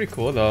it. It's pretty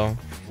cool though.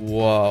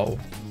 Whoa.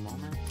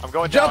 I'm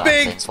going down.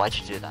 Jumping! Why'd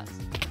you do that?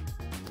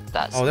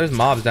 That's Oh, there's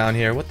mobs down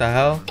here. What the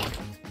hell?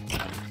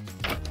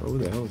 Oh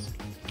the hell?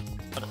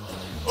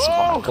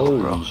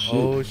 oh,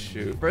 Oh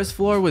shoot. First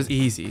floor was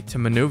easy to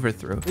maneuver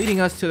through, leading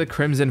us to the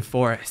Crimson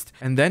Forest,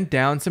 and then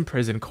down some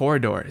prison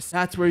corridors.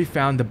 That's where we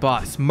found the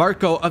boss,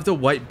 Marco of the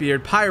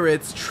Whitebeard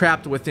Pirates,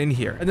 trapped within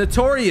here. A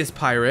notorious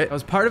pirate that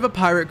was part of a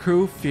pirate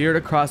crew feared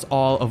across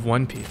all of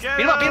One Piece. Beat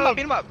him up, beat him up,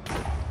 beat him up.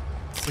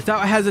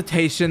 Without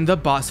hesitation, the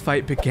boss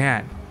fight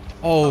began.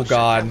 Oh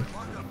god.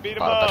 Beat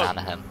him up.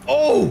 him.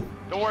 Oh!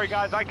 Don't worry,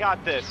 guys. I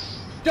got this.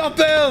 Jump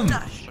him!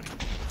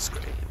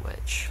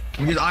 Witch.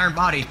 We need Iron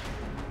Body.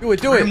 Do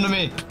it, do Bring him it. to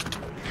me.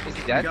 Is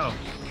he dead? Go.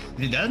 Is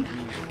he dead?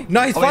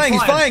 No, he's Oh, flying,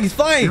 he's flying, he's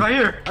flying! He's right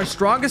here. Our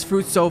strongest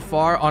fruit so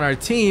far on our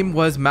team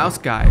was Mouse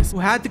Guys, who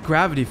had the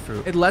gravity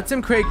fruit. It lets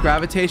him create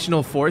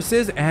gravitational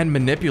forces and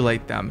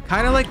manipulate them,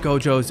 kind of like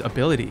Gojo's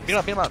abilities. Beat him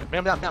up, beat him up. Beat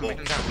him down, beat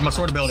him down. My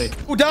sword ability.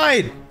 Who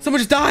died? Someone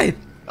just died!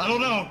 I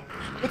don't know.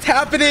 What's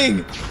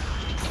happening?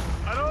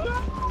 I don't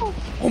know.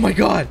 Oh my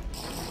god.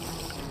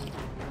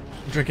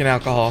 I'm drinking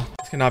alcohol.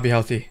 This cannot be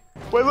healthy.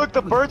 Wait, look,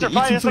 the birds are Eat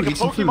fighting. It's some like a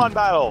food, eat some Pokemon food.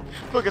 battle.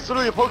 Look, it's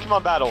literally a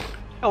Pokemon battle.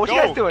 Oh, what you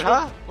Go, guys doing, go.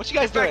 huh? What you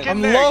guys Back doing? in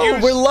I'm there. low,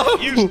 Use- we're low.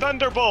 Use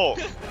Thunderbolt.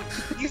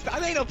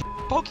 I ain't no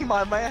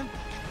Pokemon, man.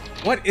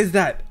 What is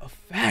that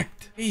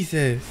effect?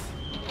 Jesus.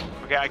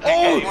 Okay, I can't get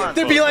Oh, anyone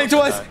they're close beeline to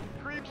like us. that.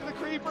 Creep to the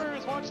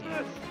creepers. Watch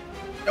this.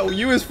 Yo,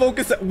 you is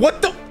focused.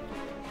 What the?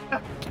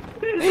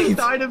 He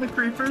died of the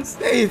creepers.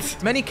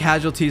 It's Many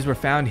casualties were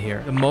found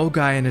here. The Mo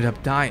guy ended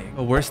up dying,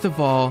 but worst of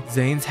all,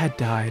 Zanes had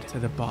died to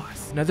the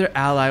boss. Another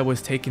ally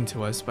was taken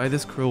to us by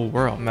this cruel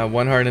world. I'm at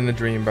one heart in a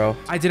dream, bro.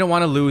 I didn't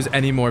want to lose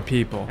any more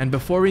people, and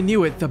before we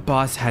knew it, the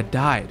boss had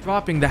died,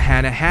 dropping the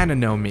Hana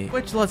no Mi,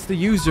 which lets the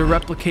user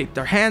replicate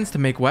their hands to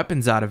make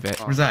weapons out of it.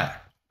 Where's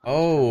that?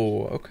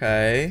 Oh,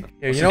 okay.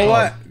 Here, What's you it know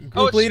called? what?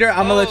 Group leader,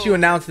 I'm gonna let you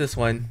announce this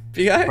one.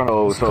 B.I.?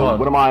 Oh, so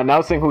what am I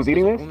announcing? Who's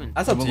eating this?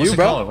 That's up to What's you, it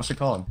bro. called? What's it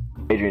called?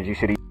 Adriens, you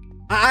should eat.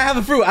 I have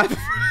a fruit. I have a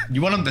fruit.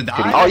 You want him to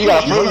die? Oh, you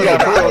got fruit. You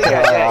got fruit.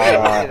 Okay,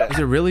 all right. Is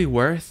it really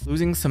worth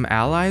losing some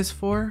allies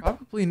for?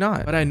 Probably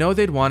not, but I know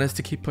they'd want us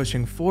to keep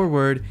pushing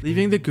forward,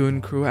 leaving the Goon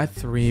crew at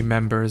 3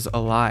 members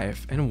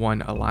alive and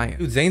 1 alliance.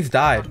 Dude, Zane's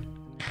died.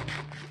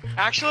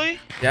 Actually,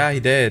 Yeah, he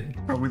did.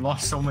 Bro, we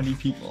lost so many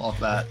people off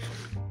that.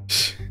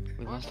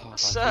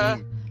 it's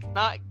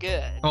not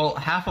good. Well,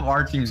 half of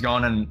our team's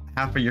gone and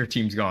half of your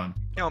team's gone.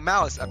 Yo,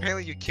 Mouse,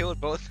 apparently you killed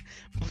both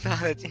of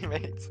the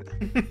teammates.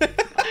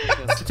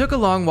 It took a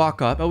long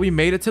walk up, but we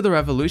made it to the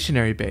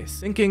revolutionary base,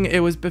 thinking it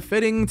was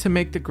befitting to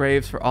make the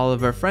graves for all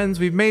of our friends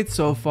we've made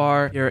so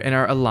far here in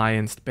our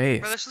alliance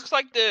base. Bro, this looks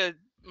like the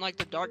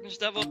Darkness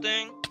Devil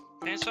thing.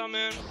 Chainsaw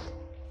Moon.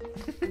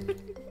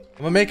 I'm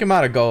gonna make him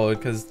out of gold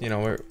because, you know,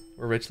 we're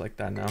rich like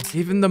that now.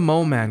 Even the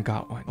Mo Man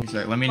got one.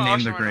 Okay, let me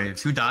name the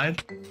graves. Who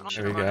died?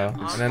 There we go.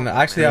 And then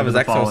I actually have his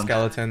Hail to the fallen.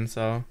 exoskeleton,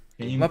 so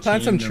I'm Team gonna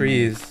plant some Kingdom.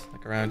 trees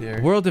like around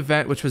here. World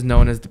event, which was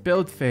known as the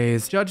build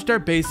phase, judged our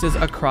bases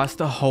across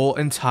the whole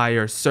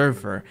entire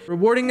server,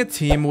 rewarding a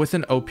team with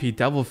an OP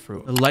devil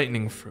fruit, the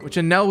lightning fruit, which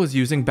Anel was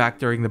using back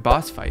during the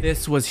boss fight.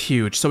 This was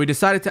huge, so we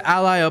decided to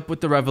ally up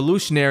with the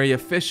revolutionary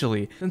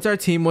officially, since our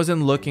team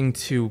wasn't looking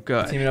too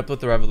good. Teaming up with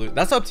the revolution.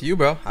 That's up to you,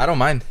 bro. I don't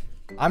mind.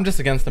 I'm just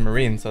against the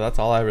Marines, so that's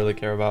all I really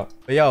care about.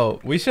 But yo,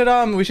 we should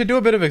do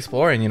a bit of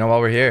exploring, you know, while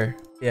we're here.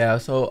 Yeah,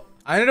 so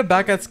I ended up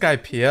back at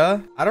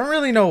Skypea. I don't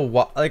really know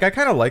what, like, I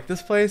kind of like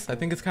this place. I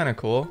think it's kind of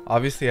cool.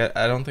 Obviously,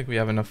 I don't think we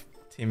have enough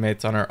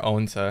teammates on our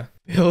own to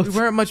build. We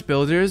weren't much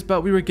builders,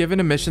 but we were given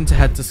a mission to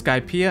head to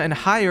Skypea and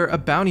hire a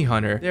bounty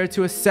hunter there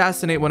to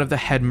assassinate one of the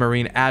head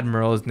Marine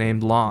admirals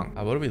named Long.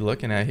 What are we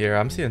looking at here?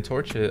 I'm seeing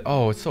torches.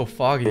 Oh, it's so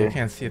foggy. You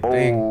can't see a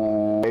thing.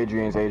 Oh,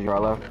 Adriens,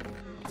 left.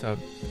 What's up?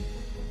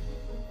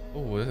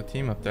 Oh, there's a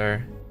team up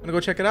there. Wanna go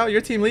check it out? You're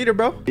team leader,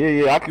 bro.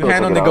 Yeah, I can You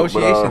handle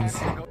negotiations.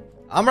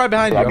 I'm right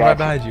behind you. I'm right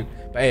behind you.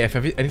 But hey, if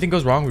anything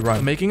goes wrong, we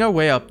run. Making our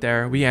way up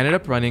there, we ended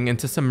up running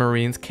into some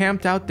Marines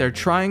camped out there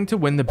trying to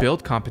win the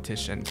build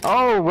competition.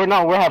 Oh, we're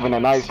having a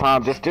nice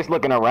time. Just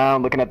looking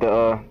around, looking at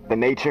the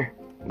nature,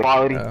 the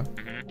quality.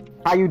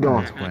 How you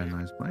doing? It's quite a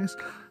nice place.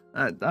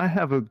 I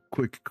have a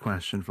quick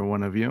question for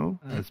one of you,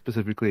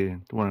 specifically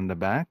the one in the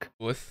back.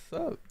 What's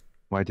up?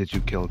 Why did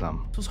you kill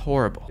them? This was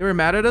horrible. They were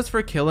mad at us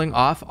for killing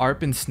off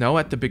Arp and Snow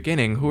at the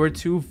beginning, who were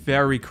two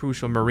very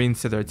crucial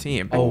Marines to their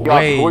team. Oh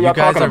wait, you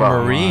guys are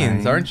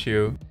Marines, aren't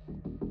you?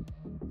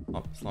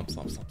 Oh, slump.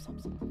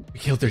 We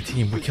killed their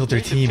team. We killed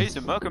their team.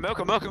 Welcome.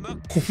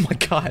 Oh my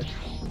god.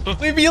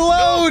 Leave me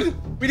alone!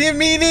 We didn't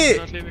mean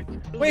it!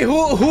 Wait,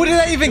 who did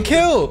I even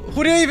kill?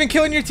 Who did I even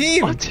kill in your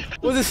team? What?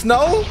 Was it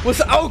Snow?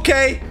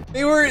 Okay.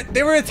 They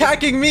were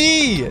attacking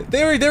me.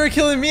 They were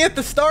killing me at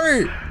the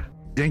start.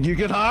 Think you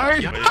get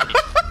hard?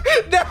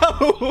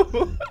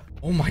 No!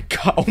 Oh my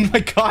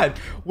god.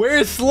 Where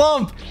is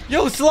Slump?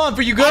 Yo, Slump,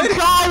 are you good? I'm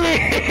sorry!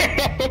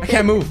 I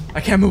can't move.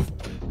 Why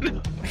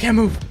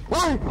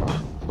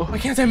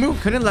can't I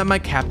move? Couldn't let my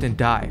captain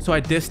die, so I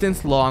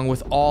distanced Long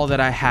with all that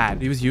I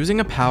had. He was using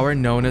a power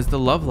known as the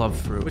Love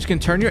fruit, which can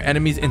turn your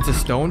enemies into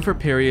stone for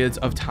periods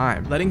of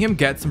time, letting him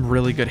get some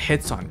really good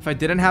hits on. If I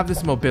didn't have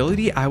this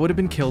mobility, I would have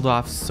been killed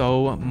off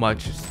so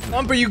much.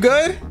 Slump, are you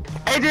good?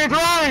 Adriens,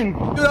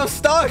 run! Dude, I'm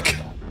stuck.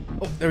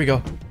 Oh, there we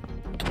go.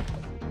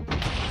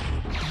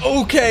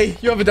 Okay,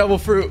 you have a double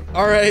fruit.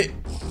 All right.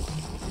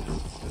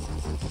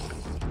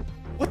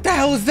 What the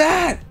hell is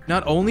that?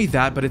 Not only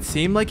that, but it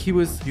seemed like he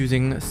was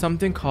using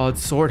something called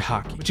sword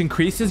hockey, which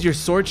increases your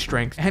sword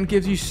strength and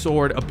gives you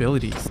sword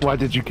abilities. Why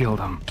did you kill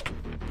them?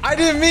 I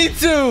didn't mean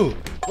to.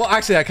 Well,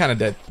 actually, I kind of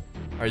did.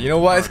 All right, you know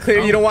what? It's clear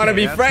you don't want to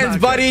be friends,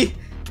 buddy.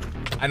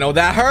 I know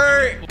that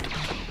hurt.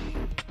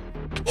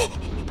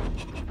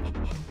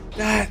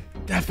 That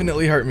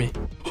definitely hurt me.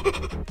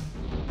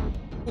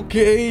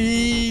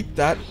 Okay,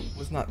 that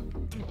was not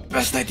the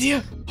best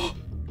idea.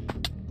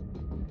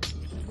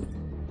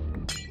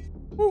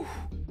 I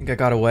think I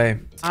got away.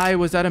 I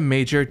was at a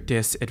major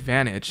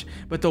disadvantage,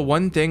 but the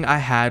one thing I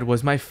had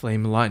was my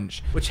flame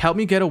lunge, which helped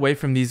me get away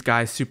from these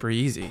guys super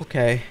easy.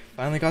 Okay,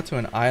 finally got to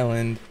an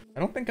island. I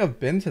don't think I've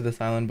been to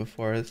this island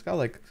before. It's got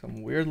like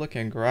some weird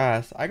looking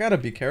grass. I gotta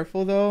be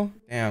careful though.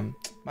 Damn,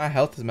 my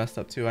health is messed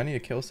up too. I need to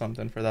kill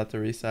something for that to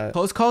reset.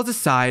 Close calls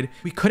aside,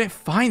 we couldn't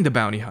find the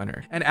bounty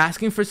hunter, and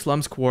asking for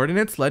Slum's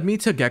coordinates led me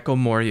to Gecko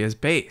Moria's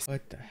base.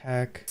 What the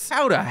heck?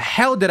 How the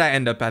hell did I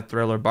end up at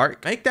Thriller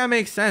Bark? Make that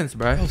make sense,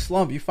 bro. Oh,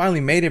 Slump, you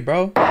finally made it,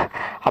 bro.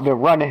 I've been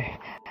running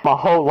my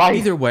whole life.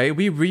 Either way,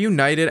 we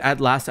reunited at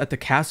last at the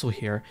castle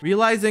here,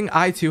 realizing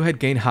I too had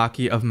gained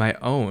hockey of my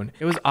own.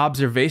 It was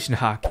observation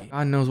hockey.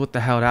 God knows what the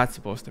hell that's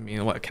supposed to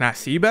mean. What, can I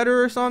see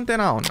better or something?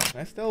 I don't know.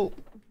 Can I still...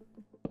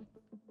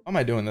 How am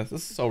I doing this?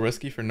 This is so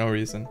risky for no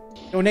reason.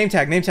 Yo, name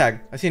tag.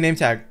 I see a name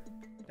tag.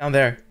 Down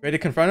there. Ready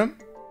to confront him?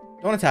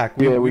 Don't attack.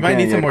 We might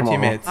need some more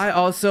teammates. I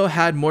also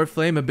had more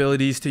flame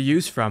abilities to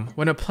use from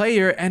when a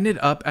player ended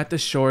up at the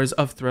shores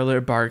of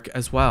Thriller Bark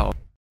as well.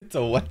 It's a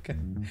Weka.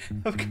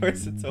 Of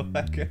course it's a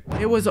Weka.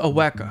 It was a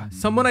Weka,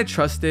 someone I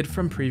trusted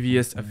from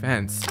previous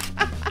events.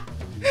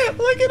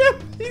 Look at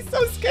him. He's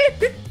so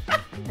scared.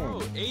 Oh,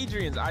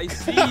 Adriens, I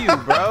see you,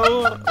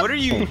 bro. What are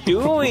you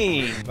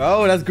doing?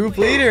 Bro, that's group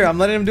leader. I'm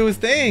letting him do his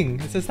thing.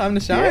 It's his time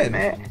to shine. Yeah,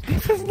 man.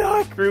 This is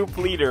not group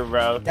leader,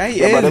 bro. Yeah,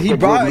 he is. He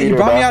brought me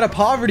out of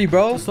poverty,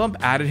 bro. Slump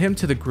added him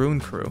to the Groon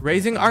crew,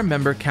 raising our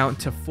member count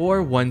to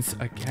 4 once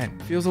again.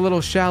 Feels a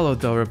little shallow,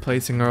 though,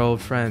 replacing our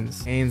old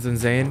friends, Haynes and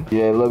Zane.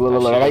 Yeah, look.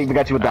 I even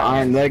got you with the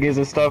iron nuggets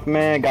and stuff,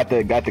 man. Got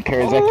the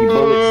Karazeki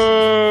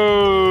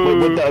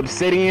bullets. With the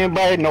obsidian,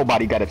 but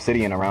nobody got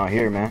obsidian around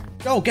here, man.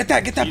 Yo, get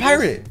that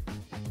pirate.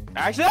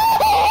 Actually,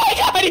 oh my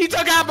god, he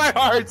took out my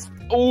hearts.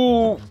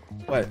 Ooh.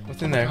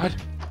 What's in there?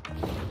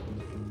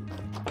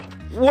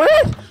 What?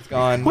 It's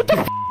gone. What the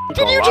f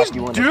did you just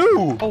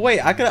do? Oh wait,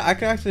 I could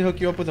actually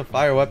hook you up with a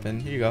fire weapon.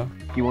 Here you go.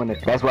 You want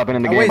the best weapon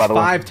in the game, by the way.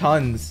 Weighs 5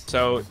 tons.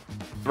 So,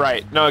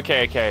 right. No,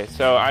 okay.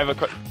 So I have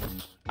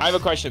a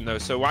question though.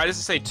 So why does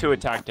it say 2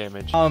 attack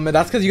damage?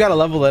 That's because you gotta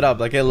level it up.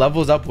 Like it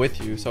levels up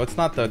with you. So it's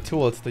not the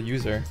tool, it's the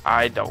user.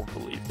 I don't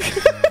believe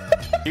it.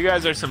 You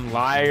guys are some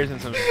liars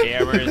and some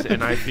scammers,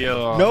 and I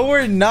feel... No,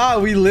 we're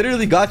not. We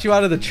literally got you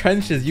out of the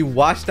trenches. You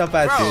washed up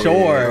at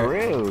shore.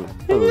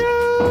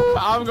 Yeah,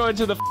 I'm going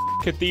to the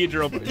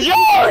cathedral.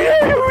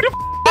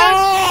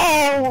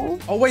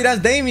 Oh, wait, that's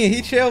Damien.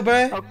 He chill,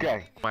 bro.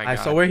 Okay. Alright,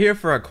 so we're here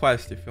for a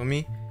quest. You feel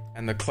me?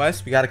 And the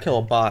quest, we gotta kill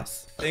a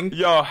boss. Think?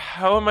 Yo,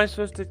 how am I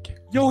supposed to?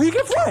 Yo, he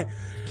can fly.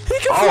 He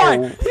can fly.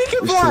 He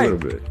can Just a little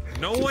bit.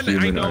 No one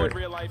I know in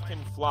real life can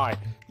fly.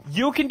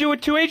 You can do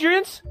it too,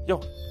 Adriens?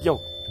 Yo.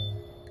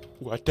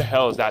 What the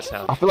hell is that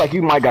sound? I feel like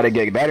you might gotta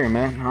get better,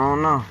 man. I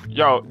don't know.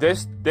 Yo,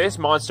 this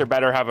monster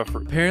better have a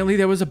fruit. Apparently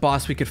there was a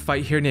boss we could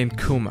fight here named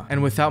Kuma,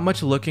 and without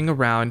much looking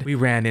around, we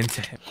ran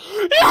into him.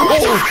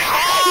 Oh,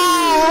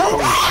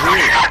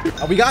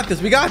 we got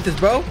this,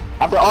 bro.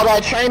 After all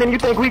that training, you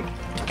think we...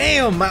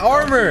 Damn, my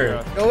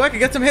armor. Yo, I can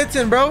get some hits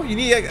in, bro. You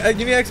need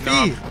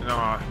XP. No,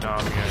 I'm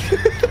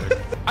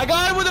good. I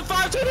got him with a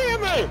 510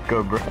 hammer.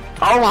 Good, bro.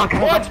 Oh my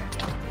God. What?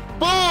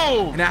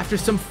 Boom! And after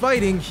some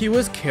fighting, he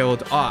was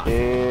killed off.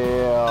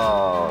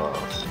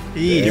 Yeah.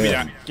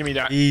 Give me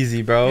that.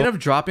 Easy, bro. We ended up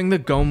dropping the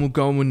Gomu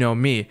Gomu no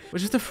Mi,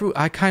 which is the fruit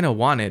I kind of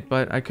wanted,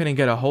 but I couldn't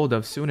get a hold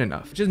of soon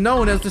enough, which is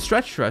known as the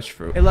stretch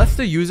fruit. It lets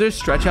the users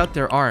stretch out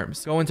their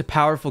arms, go into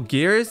powerful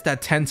gears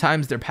that 10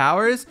 times their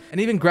powers,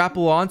 and even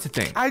grapple onto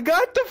things. I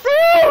got the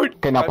fruit!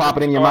 Okay, now pop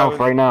it in your mouth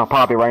right now.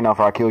 Pop it right now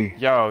before I kill you.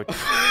 Yo,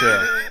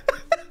 chill.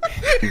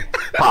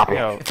 Pop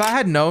it. If I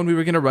had known we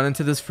were going to run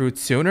into this fruit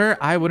sooner,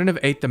 I wouldn't have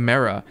ate the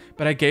Mera,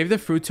 but I gave the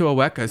fruit to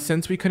Aweka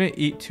since we couldn't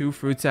eat 2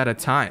 fruits at a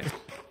time.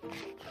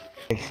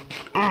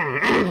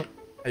 How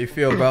you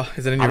feel, bro?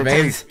 Is it in your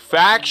veins?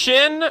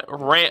 Faction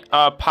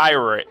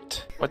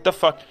pirate. What the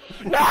fuck?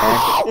 No!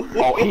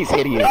 Oh, he's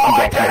hideous. He's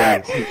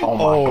actually hideous. Oh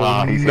my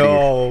God, he's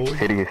hideous.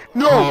 Hideous.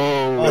 No!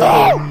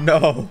 Oh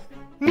no!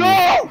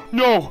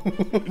 No!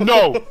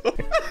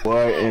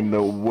 What in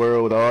the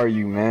world are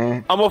you,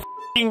 man? I'm a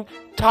f***ing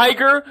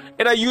tiger,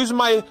 and I use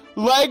my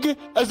leg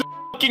as a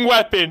f***ing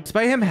weapon.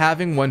 Despite him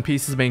having One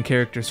Piece's main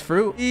character's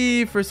fruit,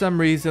 he, for some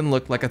reason,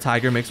 looked like a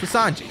tiger mixed with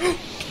Sanji.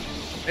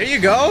 There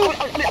you go.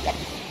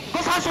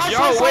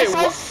 Yo, wait,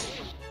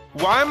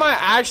 why am I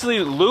actually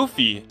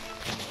Luffy?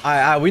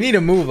 We need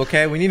to move,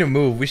 okay? We need to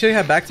move. We should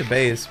head back to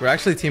base. We're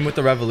actually teamed with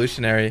the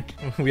Revolutionary.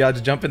 We had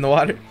to jump in the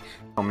water.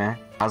 Oh, man.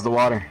 How's the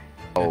water?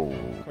 Oh.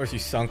 Of course you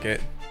sunk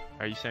it.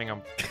 Are you saying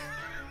I'm...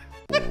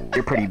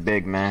 You're pretty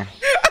big, man.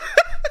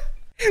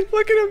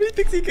 Look at him. He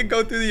thinks he can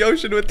go through the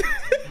ocean with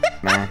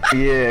man.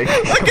 Yeah.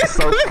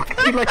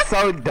 He looks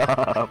so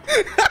dumb.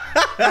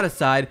 That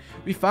aside,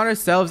 we found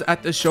ourselves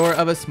at the shore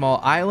of a small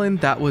island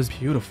that was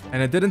beautiful.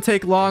 And it didn't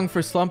take long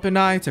for Slump and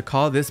I to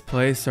call this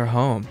place our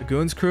home. The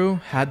Goons crew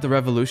had the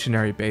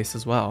Revolutionary base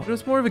as well. It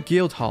was more of a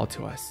guild hall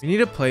to us. We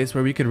needed a place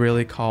where we could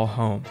really call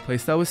home. A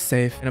place that was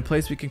safe and a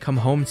place we could come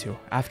home to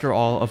after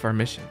all of our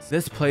missions.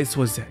 This place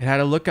was it. It had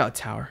a lookout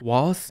tower,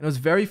 walls, and it was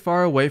very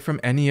far away from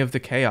any of the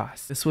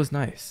chaos. This was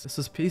nice. This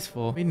was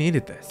peaceful. We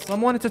needed this.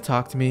 Someone wanted to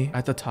talk to me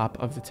at the top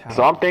of the tower.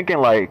 So I'm thinking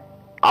like,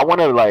 I want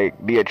to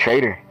like be a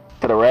traitor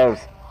to the Revs.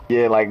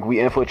 Yeah, like we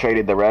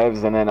infiltrated the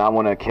Revs and then I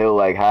want to kill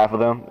like half of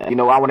them. You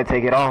know, I want to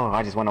take it all.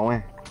 I just want to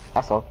win.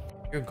 That's all.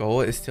 Your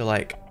goal is to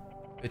like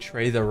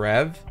betray the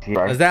Rev?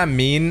 Yeah. Does that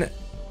mean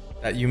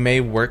that you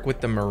may work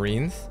with the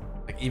Marines?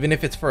 Like even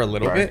if it's for a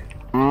little bit?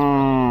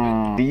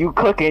 You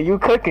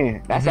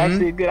cooking. That's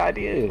actually a good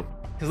idea.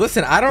 Because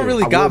listen, I don't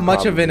really got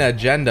much of an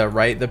agenda,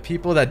 right? The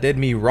people that did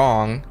me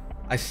wrong,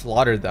 I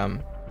slaughtered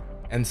them.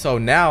 And so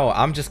now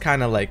I'm just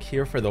kind of like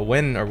here for the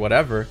win or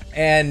whatever.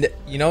 And,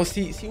 you know,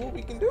 see what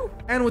we can do.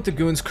 And with the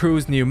Goons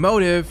crew's new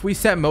motive, we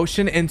set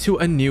motion into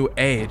a new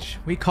age.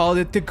 We called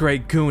it the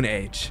Great Goon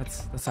Age.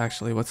 That's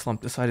actually what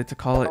Slump decided to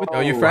call it.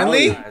 Are you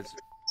friendly?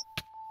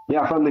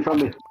 Yeah, friendly.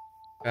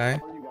 Okay.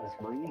 What are you guys,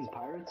 Marines,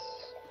 pirates?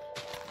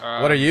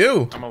 What are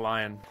you? I'm a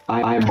lion.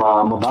 I'm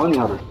a bounty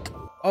hunter.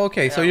 Oh,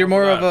 okay, so you're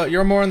more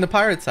on the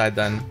pirate side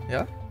then,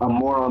 yeah? I'm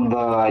more on the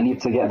I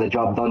need to get the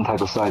job done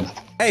type of side.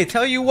 Hey,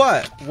 tell you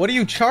what do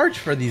you charge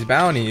for these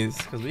bounties?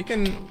 Because we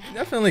can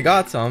definitely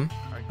got some.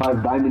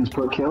 5 diamonds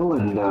per kill,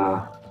 and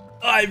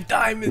 5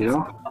 diamonds. You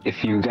know,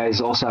 if you guys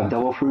also have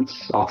devil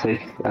fruits, I'll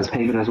take as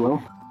payment as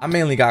well. I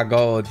mainly got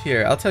gold.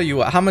 Here, I'll tell you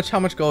what. How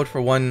much gold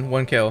for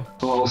one kill?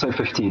 Well, I'll say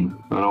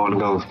 15. I don't want to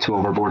go too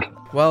overboard.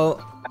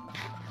 Well,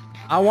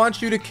 I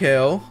want you to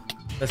kill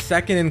the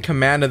second in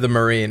command of the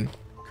Marine.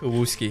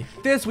 Kawuski.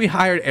 This we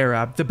hired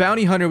Arab, the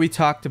bounty hunter we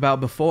talked about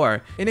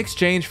before. In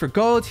exchange for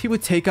gold, he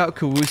would take out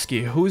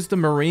Kawuski, who's the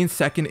Marine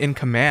second in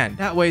command.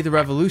 That way the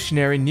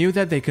Revolutionary knew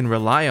that they can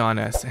rely on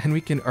us and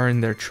we can earn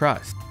their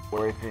trust.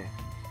 Where is it?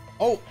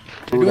 Oh,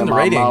 they're doing the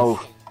ratings.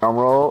 Drum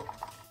roll.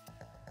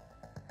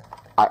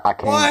 I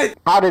can't. What?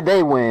 How did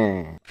they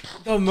win?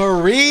 The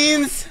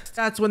Marines?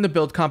 That's when the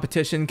build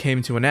competition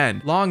came to an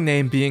end. Long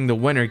Name being the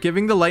winner,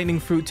 giving the lightning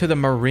fruit to the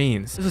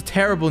Marines. This is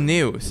terrible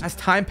news. As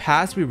time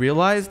passed, we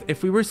realized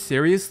if we were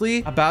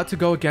seriously about to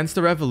go against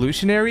the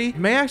Revolutionary, we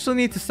may actually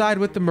need to side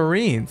with the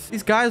Marines.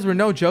 These guys were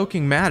no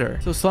joking matter.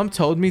 So Slump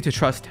told me to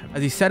trust him,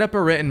 as he set up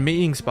a written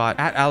meeting spot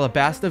at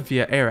Alabasta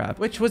via Arab,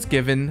 which was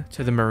given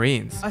to the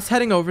Marines. Us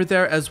heading over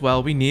there as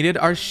well, we needed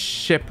our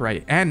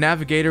shipwright and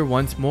navigator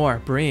once more,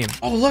 Bream.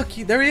 Oh, look,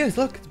 there he is.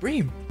 Look, it's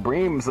Bream.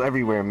 Bream's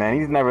everywhere, man.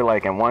 He's never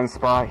like in one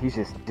spot. He's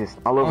just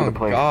all over the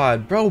place. Oh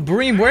God, bro,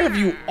 Bream, where have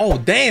you? Oh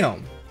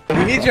damn,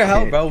 we need your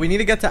help, bro. We need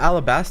to get to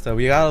Alabasta.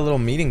 We got a little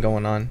meeting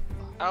going on.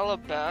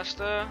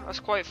 Alabasta? That's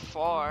quite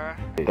far.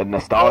 The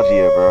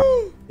nostalgia,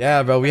 bro.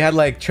 Yeah, bro. We had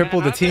like triple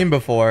the team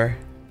before.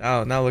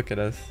 Now look at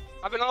us.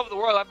 I've been all over the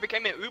world. I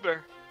became an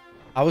Uber.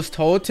 I was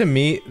told to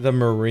meet the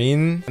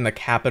Marine in the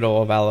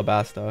capital of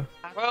Alabasta.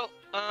 Well,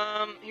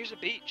 here's a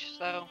beach,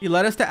 so... He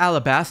led us to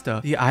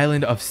Alabasta, the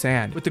island of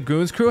sand. With the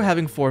Goons crew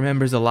having 4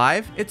 members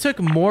alive, it took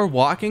more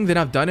walking than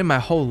I've done in my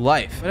whole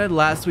life. But at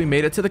last we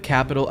made it to the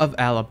capital of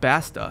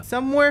Alabasta.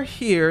 Somewhere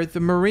here, the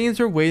Marines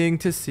were waiting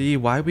to see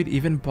why we'd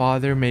even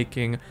bother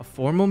making a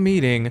formal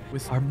meeting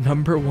with our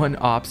 #1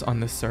 ops on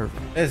the server.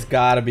 It's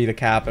gotta be the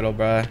capital,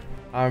 bruh.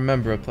 I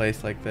remember a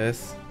place like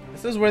this.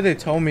 This is where they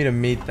told me to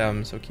meet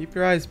them, so keep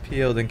your eyes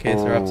peeled in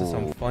case they're up to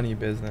some funny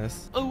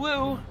business. Oh,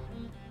 whoa.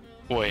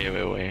 Wait.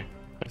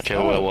 Okay,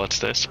 well, what's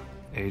this?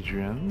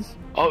 Adriens.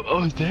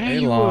 Oh, there Hey,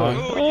 you Long.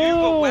 are. Oh, you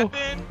a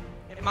weapon?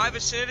 In my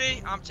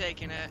vicinity? I'm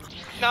taking it.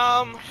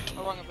 Num.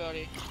 Oh, wrong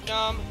ability.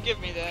 Num, give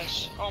me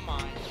this. Oh,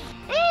 my.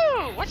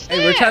 Ooh, what's this?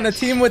 Hey, we're trying to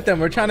team with them.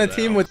 We're trying to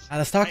team with...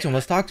 let's talk to him.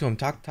 Let's talk to him.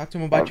 Talk to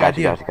him about your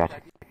idea.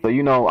 Gotcha. So,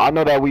 you know, I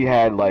know that we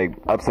had, like,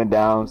 ups and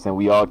downs and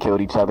we all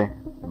killed each other.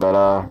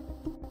 But,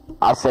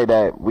 I say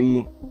that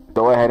we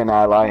go ahead and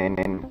ally and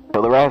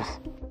kill the refs.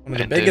 One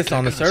of the biggest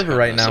on the server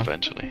right now.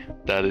 Eventually,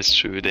 that is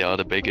true. They are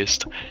the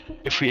biggest.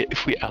 If we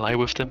ally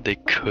with them, they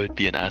could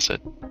be an asset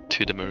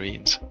to the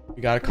Marines.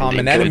 We got a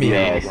common They could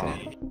enemy.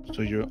 be.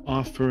 So you're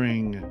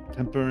offering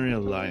temporary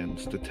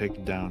alliance to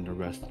take down the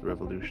rest of the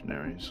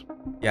revolutionaries.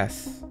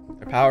 Yes,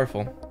 they're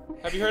powerful.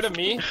 Have you heard of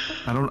me?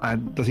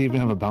 Does he even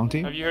have a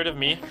bounty? Have you heard of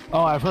me?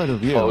 Oh, I've heard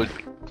of you.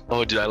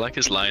 Oh, dude, I like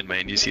his lion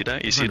mane. You see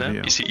that? You see that?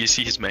 You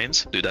see his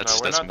manes? Dude,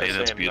 that's mane.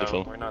 That's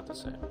beautiful. We're not the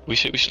same. We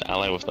should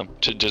ally with them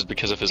just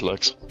because of his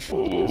looks. As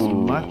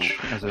much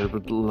as I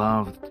would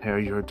love to tear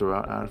your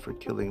throat out for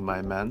killing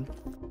my men,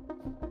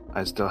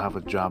 I still have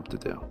a job to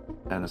do.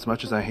 And as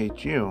much as I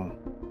hate you,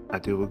 I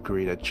do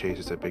agree that Chase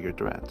is a bigger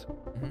threat.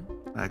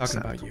 Talking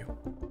about you.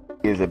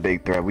 He is a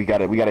big threat. We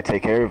gotta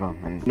take care of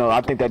him. And no,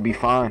 I think that'd be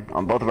fine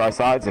on both of our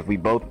sides if we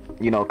both,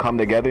 you know, come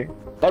together.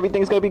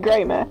 Everything's gonna be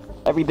great, man.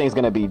 Everything's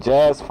gonna be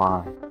just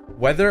fine.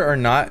 Whether or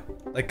not,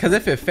 like, because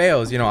if it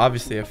fails, you know,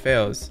 obviously it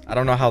fails. I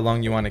don't know how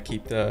long you want to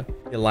keep the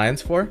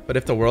alliance for, but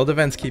if the world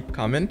events keep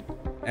coming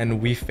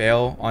and we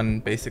fail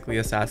on basically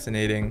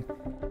assassinating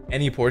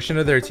any portion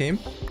of their team,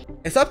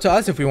 it's up to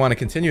us if we want to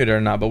continue it or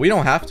not, but we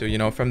don't have to, you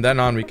know. From then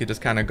on, we could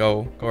just kind of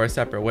go our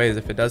separate ways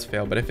if it does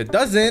fail. But if it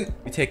doesn't,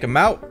 we take him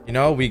out, you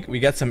know, we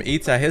get some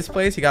eats at his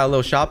place. He got a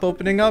little shop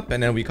opening up,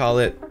 and then we call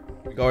it,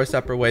 we go our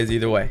separate ways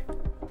either way.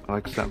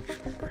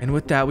 And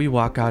with that, we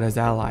walk out as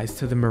allies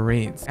to the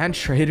Marines and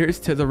traitors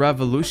to the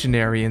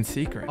revolutionary in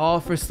secret, all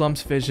for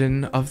Slump's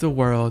vision of the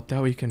world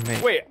that we can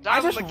make. Wait,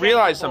 I just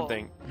realized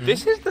something.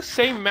 This is the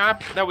same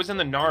map that was in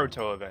the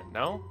Naruto event,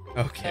 no?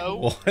 Okay,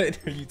 what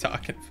are you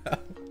talking about?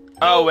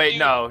 Oh wait,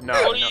 no.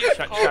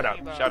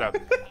 Shut up.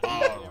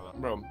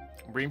 Bro,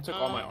 Bream took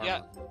all my armor.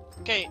 Yeah.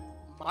 Okay,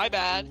 my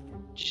bad.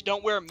 Just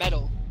don't wear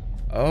metal.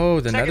 Oh,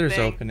 the Nether's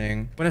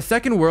opening. When a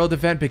second world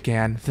event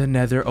began, the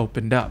Nether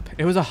opened up.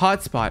 It was a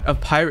hotspot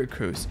of pirate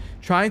crews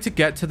trying to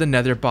get to the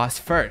Nether boss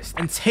first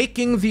and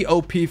taking the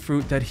OP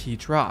fruit that he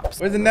drops.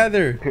 Where's the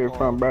Nether? Here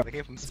from, bro.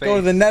 Let's go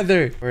to the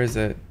Nether. Where is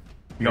it?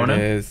 Going in?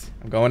 It is.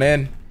 I'm going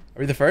in. Are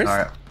we the first? All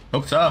right.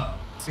 Hope so.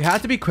 We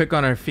had to be quick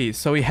on our feet,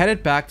 so we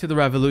headed back to the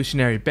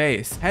revolutionary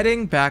base,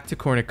 heading back to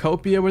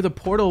Cornucopia where the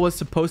portal was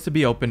supposed to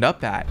be opened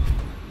up at.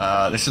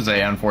 This is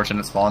a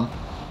unfortunate spawn.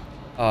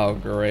 Oh,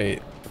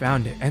 great.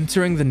 Found it,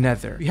 entering the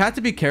Nether. We had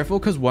to be careful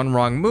because one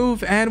wrong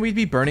move and we'd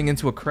be burning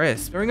into a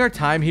crisp. During our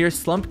time here,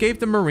 Slump gave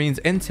the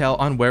Marines intel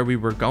on where we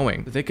were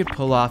going, so they could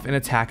pull off an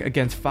attack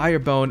against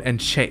Firebone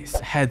and Chase,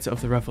 heads of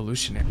the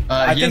revolutionary.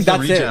 I think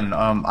that's it.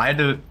 I had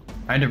to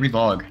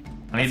relog.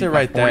 I need it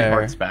right 40 there.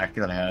 parts back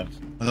that I have.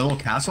 A little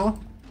castle?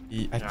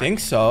 I think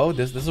so.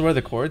 This is where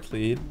the cords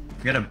lead.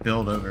 We gotta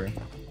build over.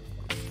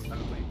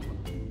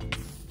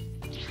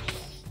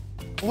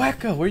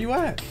 Weka, where you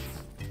at?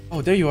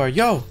 Oh, there you are.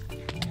 Yo.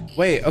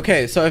 Wait,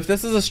 okay, so if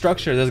this is a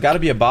structure, there's got to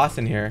be a boss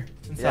in here.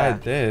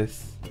 Inside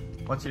this.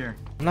 What's here?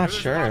 I'm not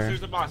sure.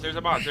 There's a boss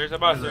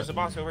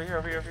over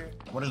here.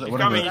 What is it?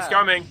 He's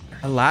coming.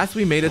 At last,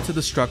 we made it to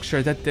the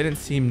structure that didn't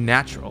seem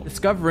natural,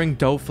 discovering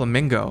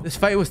Doflamingo. This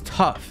fight was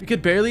tough. We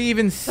could barely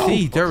even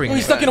see during it.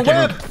 He's stuck in a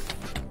web.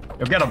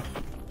 Yo, get him.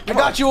 I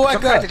got you,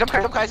 Weka.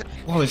 Jump, guys.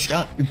 Whoa,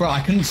 shot. Bro, I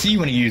couldn't see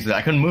when he used it.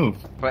 I couldn't move.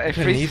 But it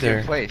couldn't freezes either.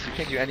 your place. You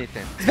can't do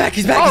anything. He's back,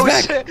 he's back,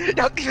 he's back. Shit.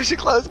 Yo, you should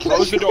close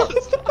the door.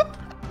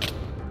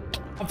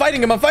 I'm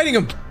fighting him.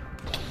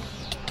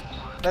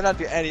 Better not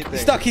do anything.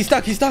 He's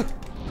stuck.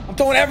 I'm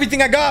throwing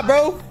everything I got,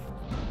 bro.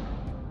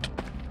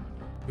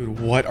 Dude,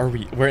 what are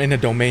we? We're in a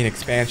domain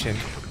expansion.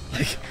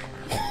 Like,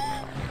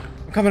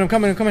 I'm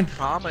coming.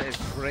 Trauma is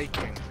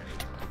breaking.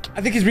 I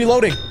think he's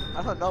reloading.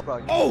 I don't know,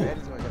 bro.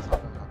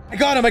 I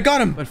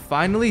got him. But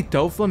finally,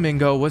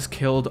 Doflamingo was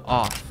killed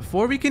off.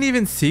 Before we can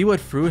even see what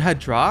fruit had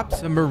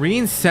dropped, the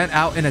Marines sent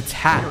out an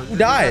attack. Who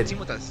died? Team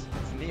with us.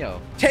 It's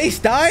Neo. Chase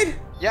died?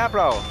 Yeah,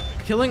 bro.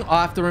 killing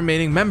off the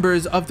remaining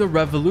members of the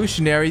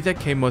revolutionary that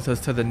came with us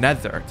to the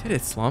nether. Did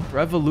it, Slump?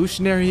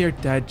 Revolutionary are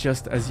dead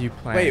just as you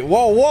planned. Wait,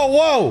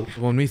 whoa.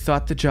 When we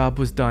thought the job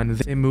was done,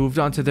 they moved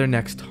on to their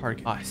next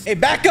target, us. Hey,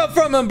 back up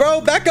from him, bro.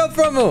 Back up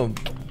from him.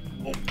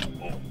 Oh,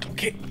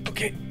 okay.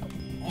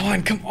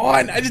 Come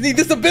on. I just need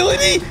this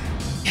ability.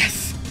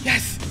 Yes.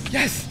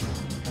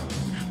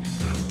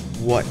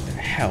 What the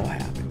hell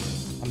happened?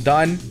 I'm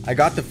done. I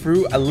got the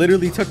fruit. I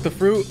literally took the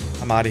fruit.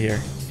 I'm out of here.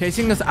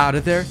 Chasing us out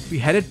of there, we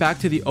headed back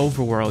to the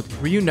overworld,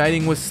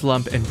 reuniting with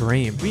Slump and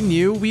Bream. We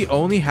knew we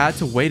only had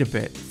to wait a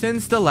bit,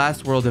 since the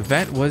last world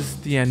event was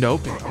the end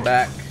open. I'm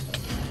back.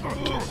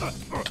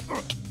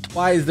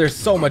 Why is there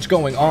so much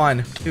going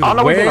on? Dude,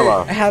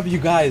 where have you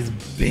guys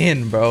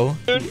been, bro?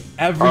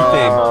 Everything.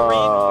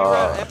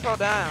 Alright,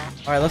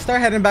 let's start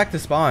heading back to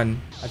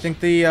spawn. I think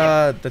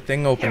the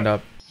thing opened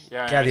up.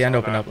 Yeah, the end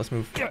opened up. Let's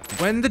move.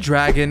 When the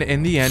dragon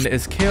in the end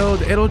is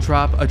killed, it'll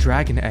drop a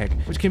dragon egg,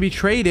 which can be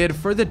traded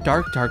for the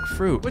dark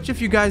fruit, which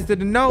if you guys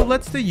didn't know,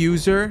 lets the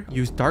user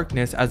use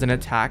darkness as an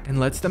attack and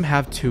lets them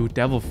have 2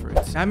 devil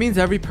fruits. That means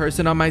every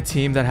person on my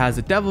team that has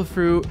a devil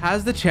fruit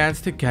has the chance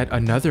to get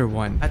another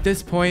one. At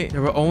this point,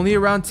 there were only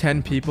around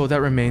 10 people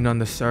that remained on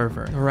the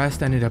server. The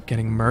rest ended up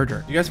getting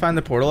murdered. You guys find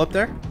the portal up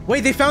there? Wait,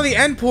 they found the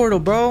end portal,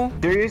 bro.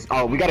 Serious?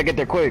 Oh, we gotta get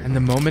there quick. And the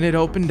moment it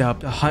opened up,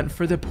 the hunt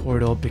for the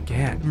portal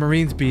began. The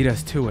Marines beat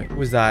us to it. Who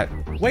was that?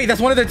 Wait, that's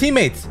one of their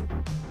teammates.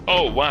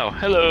 Oh, wow.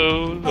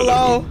 Hello.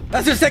 Hello.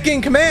 That's their second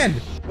in command.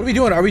 What are we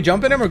doing? Are we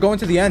jumping him or going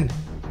to the end?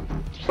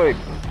 Wait,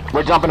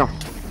 we're jumping him.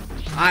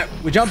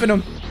 We're jumping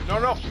him.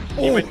 No.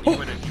 Oh, You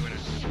win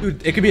it.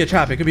 Dude, it could be a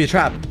trap.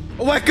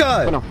 Oh my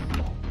god.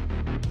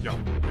 Yo.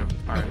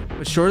 Alright.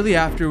 But shortly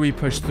after we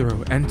pushed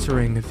through,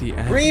 entering the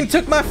end. Bream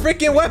took my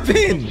freaking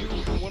weapon.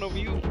 I'm one of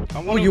you.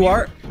 Oh, you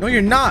are? No,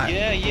 you're not.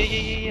 Yeah.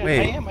 Wait.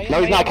 I am.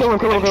 No, he's not. Kill him.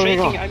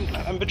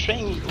 I'm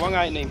betraying wrong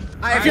eye name.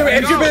 If you're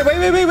wait.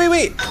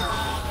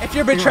 If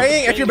you're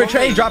betraying,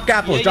 drop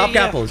gapples. Drop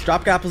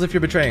gapples if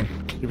you're betraying.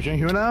 You're betraying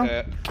who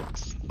now?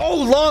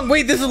 Oh, Long.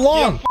 Wait, this is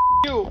Long.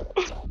 You.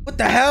 What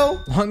the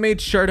hell? Long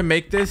made sure to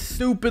make this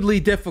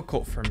stupidly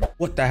difficult for me.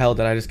 What the hell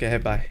did I just get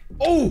hit by?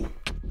 Oh!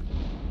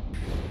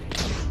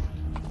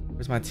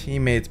 Where's my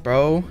teammates,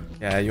 bro?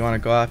 Yeah, you want to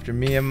go after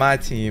me and my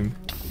team.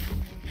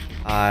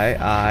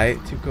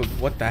 Tuka,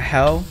 what the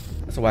hell?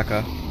 That's a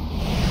Weka.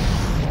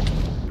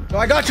 No,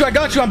 I got you.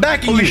 I'm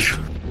backing you.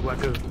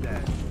 Weka's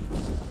dead.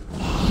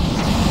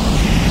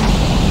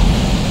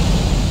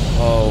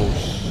 Oh,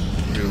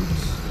 shoot.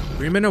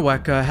 Bream and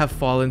Weka have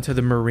fallen to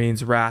the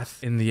Marines'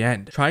 wrath in the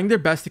end, trying their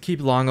best to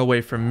keep Long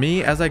away from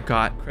me as I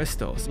got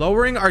crystals,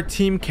 lowering our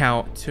team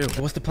count too.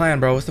 What's the plan,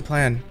 bro? What's the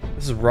plan?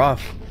 This is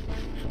rough.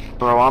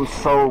 Bro, I'm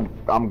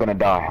gonna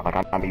die.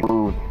 Like, I need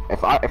food.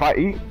 If I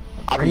eat,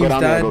 I can get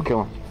on there and go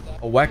kill him.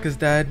 Weka's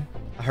dead.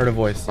 I heard a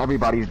voice.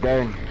 Everybody's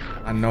dead.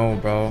 I know,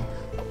 bro.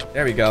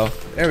 There we go.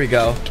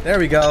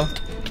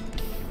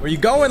 Where you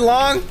going,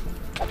 Long?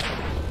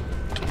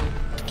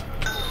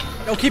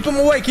 Yo, keep him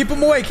away.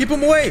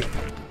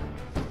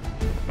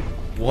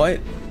 What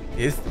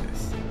is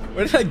this?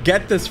 Where did I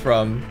get this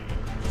from?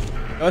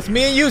 Oh, it's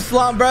me and you,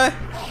 Slump, bruh.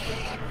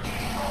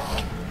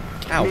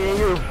 Ow. Me and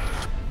you.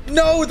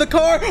 No, the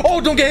car. Oh,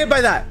 don't get hit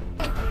by that.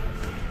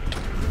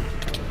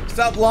 What's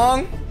up,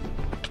 Long?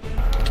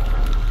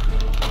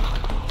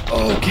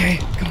 Okay,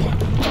 come on.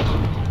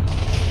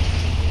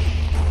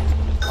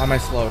 Why am I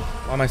slowed?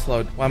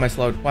 I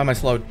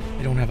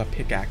don't have a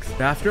pickaxe.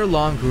 After a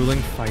long, grueling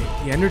fight,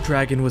 the Ender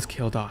Dragon was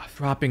killed off,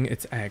 dropping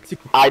its eggs.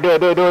 I do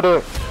it.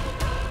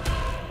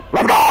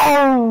 Let's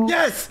go!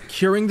 Yes!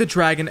 Curing the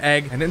dragon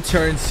egg, and in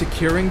turn,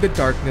 securing the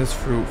darkness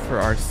fruit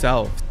for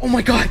ourselves. Oh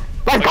my god!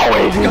 Let's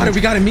go!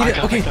 We gotta meet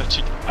it. Okay.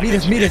 Meet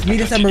us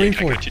at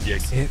Marineford.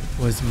 It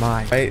was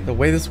mine. Right, the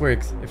way this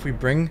works, if we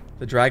bring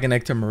the dragon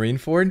egg to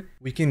Marineford,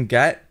 we can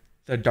get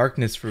the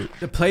darkness fruit.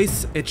 The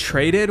place it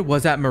traded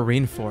was at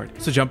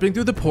Marineford. So jumping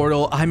through the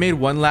portal, I made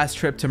one last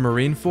trip to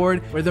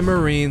Marineford where the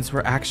Marines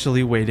were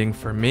actually waiting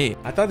for me.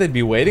 I thought they'd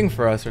be waiting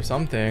for us or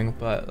something,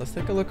 but let's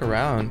take a look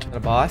around. Is that a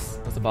boss?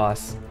 That's a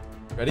boss.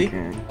 Ready?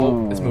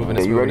 Oh, it's moving.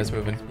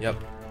 Yep.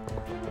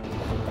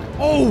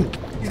 Oh,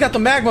 he's got the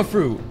magma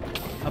fruit.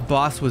 A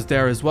boss was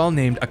there as well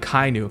named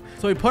Akainu.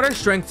 So we put our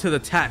strength to the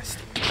test.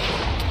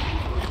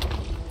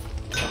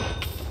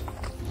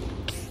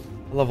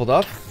 Leveled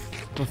up.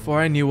 Before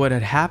I knew what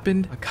had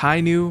happened,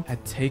 Akainu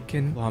had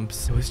taken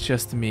lumps. It was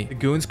just me. The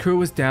Goons crew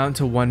was down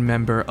to one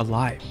member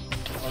alive. I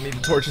don't need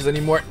the torches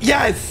anymore.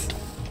 Yes!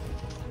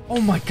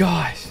 Oh my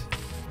gosh.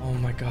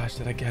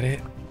 Did I get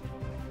it?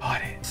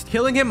 Got it.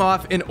 Killing him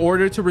off in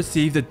order to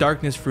receive the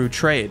darkness fruit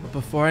trade. But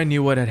before I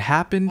knew what had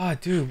happened... Oh,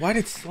 dude, why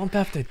did Slump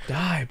have to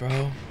die, bro?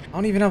 I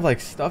don't even have, like,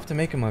 stuff to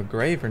make him a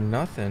grave or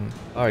nothing.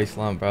 Sorry,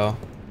 Slump, bro.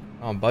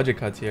 Oh, budget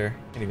cuts here.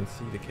 Can't even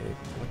see the cave.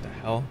 What the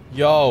hell?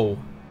 Yo.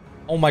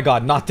 Oh my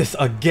god, not this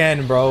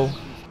again, bro.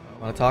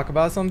 Want to talk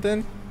about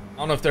something? I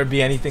don't know if there'd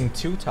be anything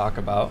to talk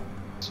about.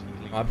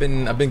 I've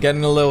been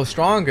getting a little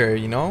stronger,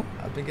 you know?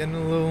 I've been getting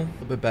a little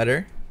bit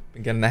better.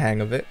 Been getting the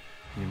hang of it.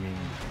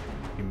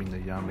 You mean the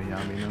yummy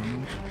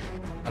noodles?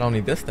 I don't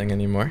need this thing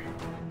anymore.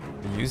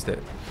 We used it.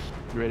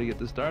 You ready to get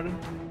this started?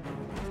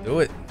 Let's do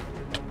it.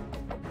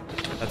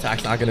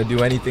 Attack's not gonna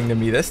do anything to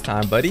me this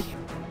time, buddy.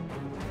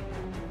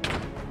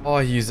 Oh,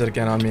 he used it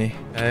again on me.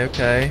 Okay,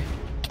 okay.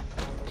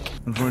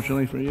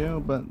 Unfortunately for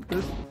you, but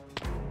this...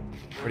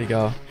 Where'd he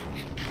go?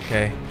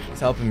 Okay, he's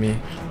helping me.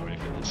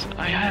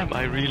 I am.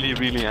 I really,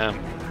 really am.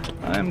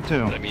 I am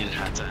too. But I mean, it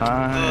had to.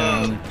 I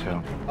am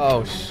too.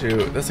 Oh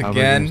shoot, this However,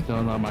 again? you're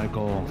still not my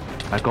goal.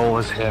 My goal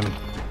is him.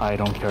 I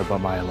don't care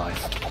about my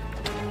life.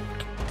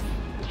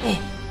 Oh,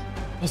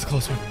 that was a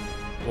close one.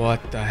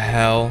 What the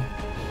hell?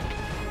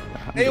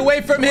 Stay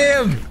away from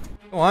him!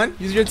 Go on,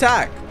 use your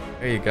attack.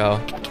 There you go.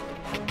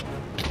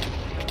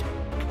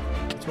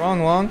 What's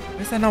wrong, Long? Why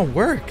does that not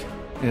work?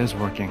 It is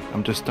working.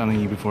 I'm just stunning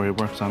you before it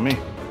works on me.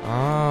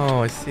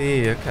 Oh, I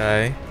see.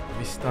 Okay. If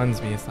he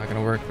stuns me, it's not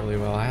gonna work really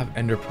well. I have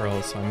Ender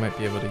Pearls, so I might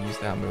be able to use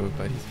that move,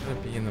 but he's gonna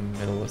be in the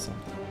middle of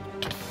something.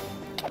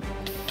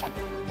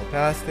 Go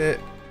past it.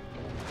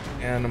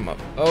 And I'm up.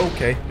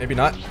 Okay, maybe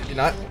not. Maybe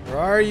not. Where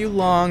are you,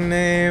 Long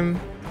Name?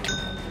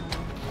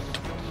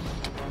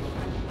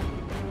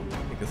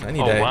 Take this any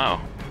day. Oh,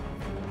 wow.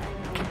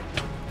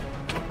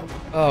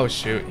 Oh,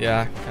 shoot.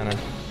 Yeah, kind of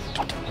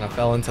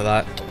fell into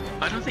that.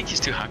 I don't think he's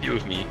too happy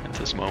with me at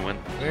this moment.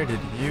 Where did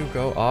you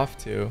go off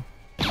to?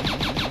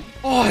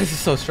 Oh, this is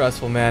so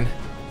stressful, man.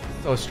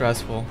 So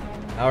stressful.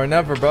 Now or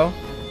never, bro.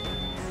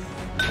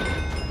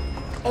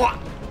 Oh,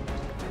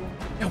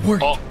 that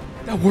worked. Oh.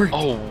 That worked.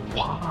 Oh,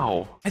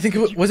 wow. I think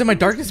was it my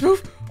darkness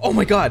move? Oh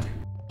my god.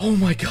 Oh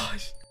my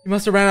gosh. He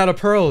must have ran out of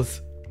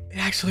pearls. It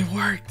actually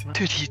worked.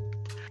 Dude,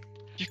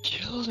 you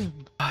killed him.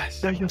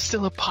 Now you're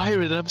still a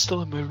pirate and I'm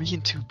still a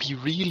marine, to be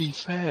really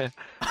fair.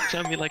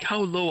 Tell me, like, how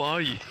low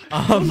are you?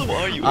 How low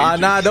are you?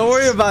 Nah, don't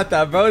worry about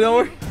that, bro. Don't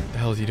worry. What the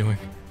hell is he doing?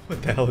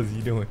 What the hell is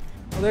he doing?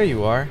 Oh, there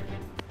you are.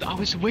 I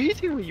was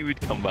waiting when you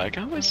would come back.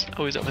 I was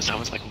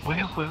like,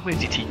 where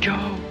did he go?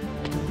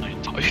 I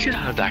thought you could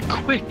have that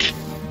quick.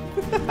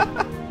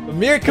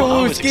 Amir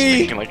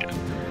Kaluski!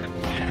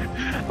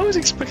 I was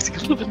expecting a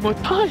little bit more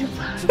time.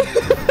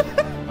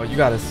 Oh, you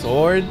got a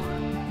sword?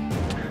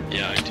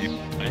 Yeah, I do.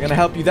 I'm gonna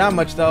help you that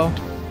much, though.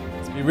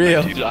 Let's be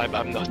real. Dude,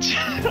 I'm not.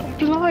 I'm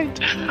blind.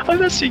 I'm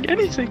not seeing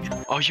anything.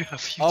 Oh, you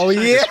have future Oh,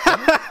 yeah!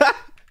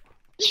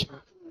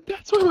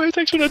 That's why my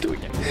attacks are not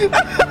doing it.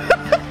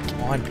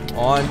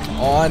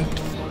 On.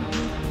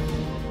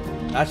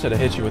 That should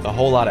have hit you with a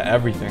whole lot of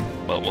everything.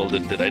 Well,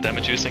 did I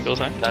damage you a single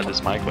time? That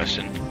is my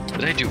question.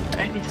 Did I do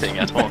anything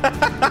at all?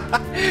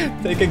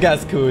 Take a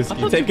guess, Kuz.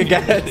 You take a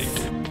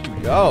guess.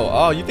 Go.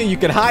 Oh, you think you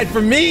can hide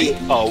from me?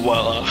 Oh,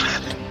 well,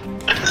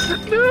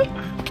 no.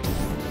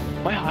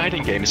 My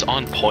hiding game is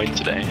on point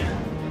today.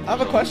 I have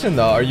a question,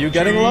 though. Are you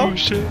getting low?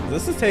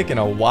 This is taking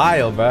a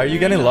while, bro. Are you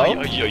getting low?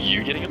 Are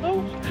you getting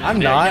low? I'm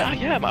not.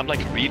 Yeah, I'm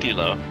like really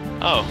low.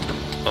 Oh,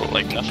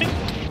 like nothing?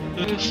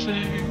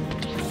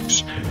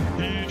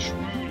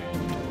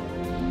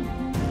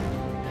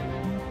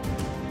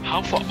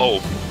 How far? Oh.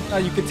 No,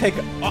 you could take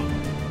a...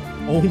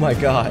 Oh my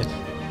god.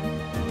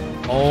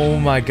 Oh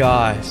my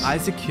gosh. I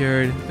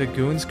secured the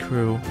Goons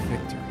crew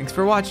victory. Thanks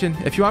for watching.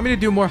 If you want me to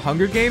do more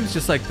Hunger Games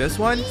just like this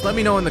one, just let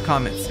me know in the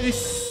comments.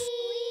 Peace.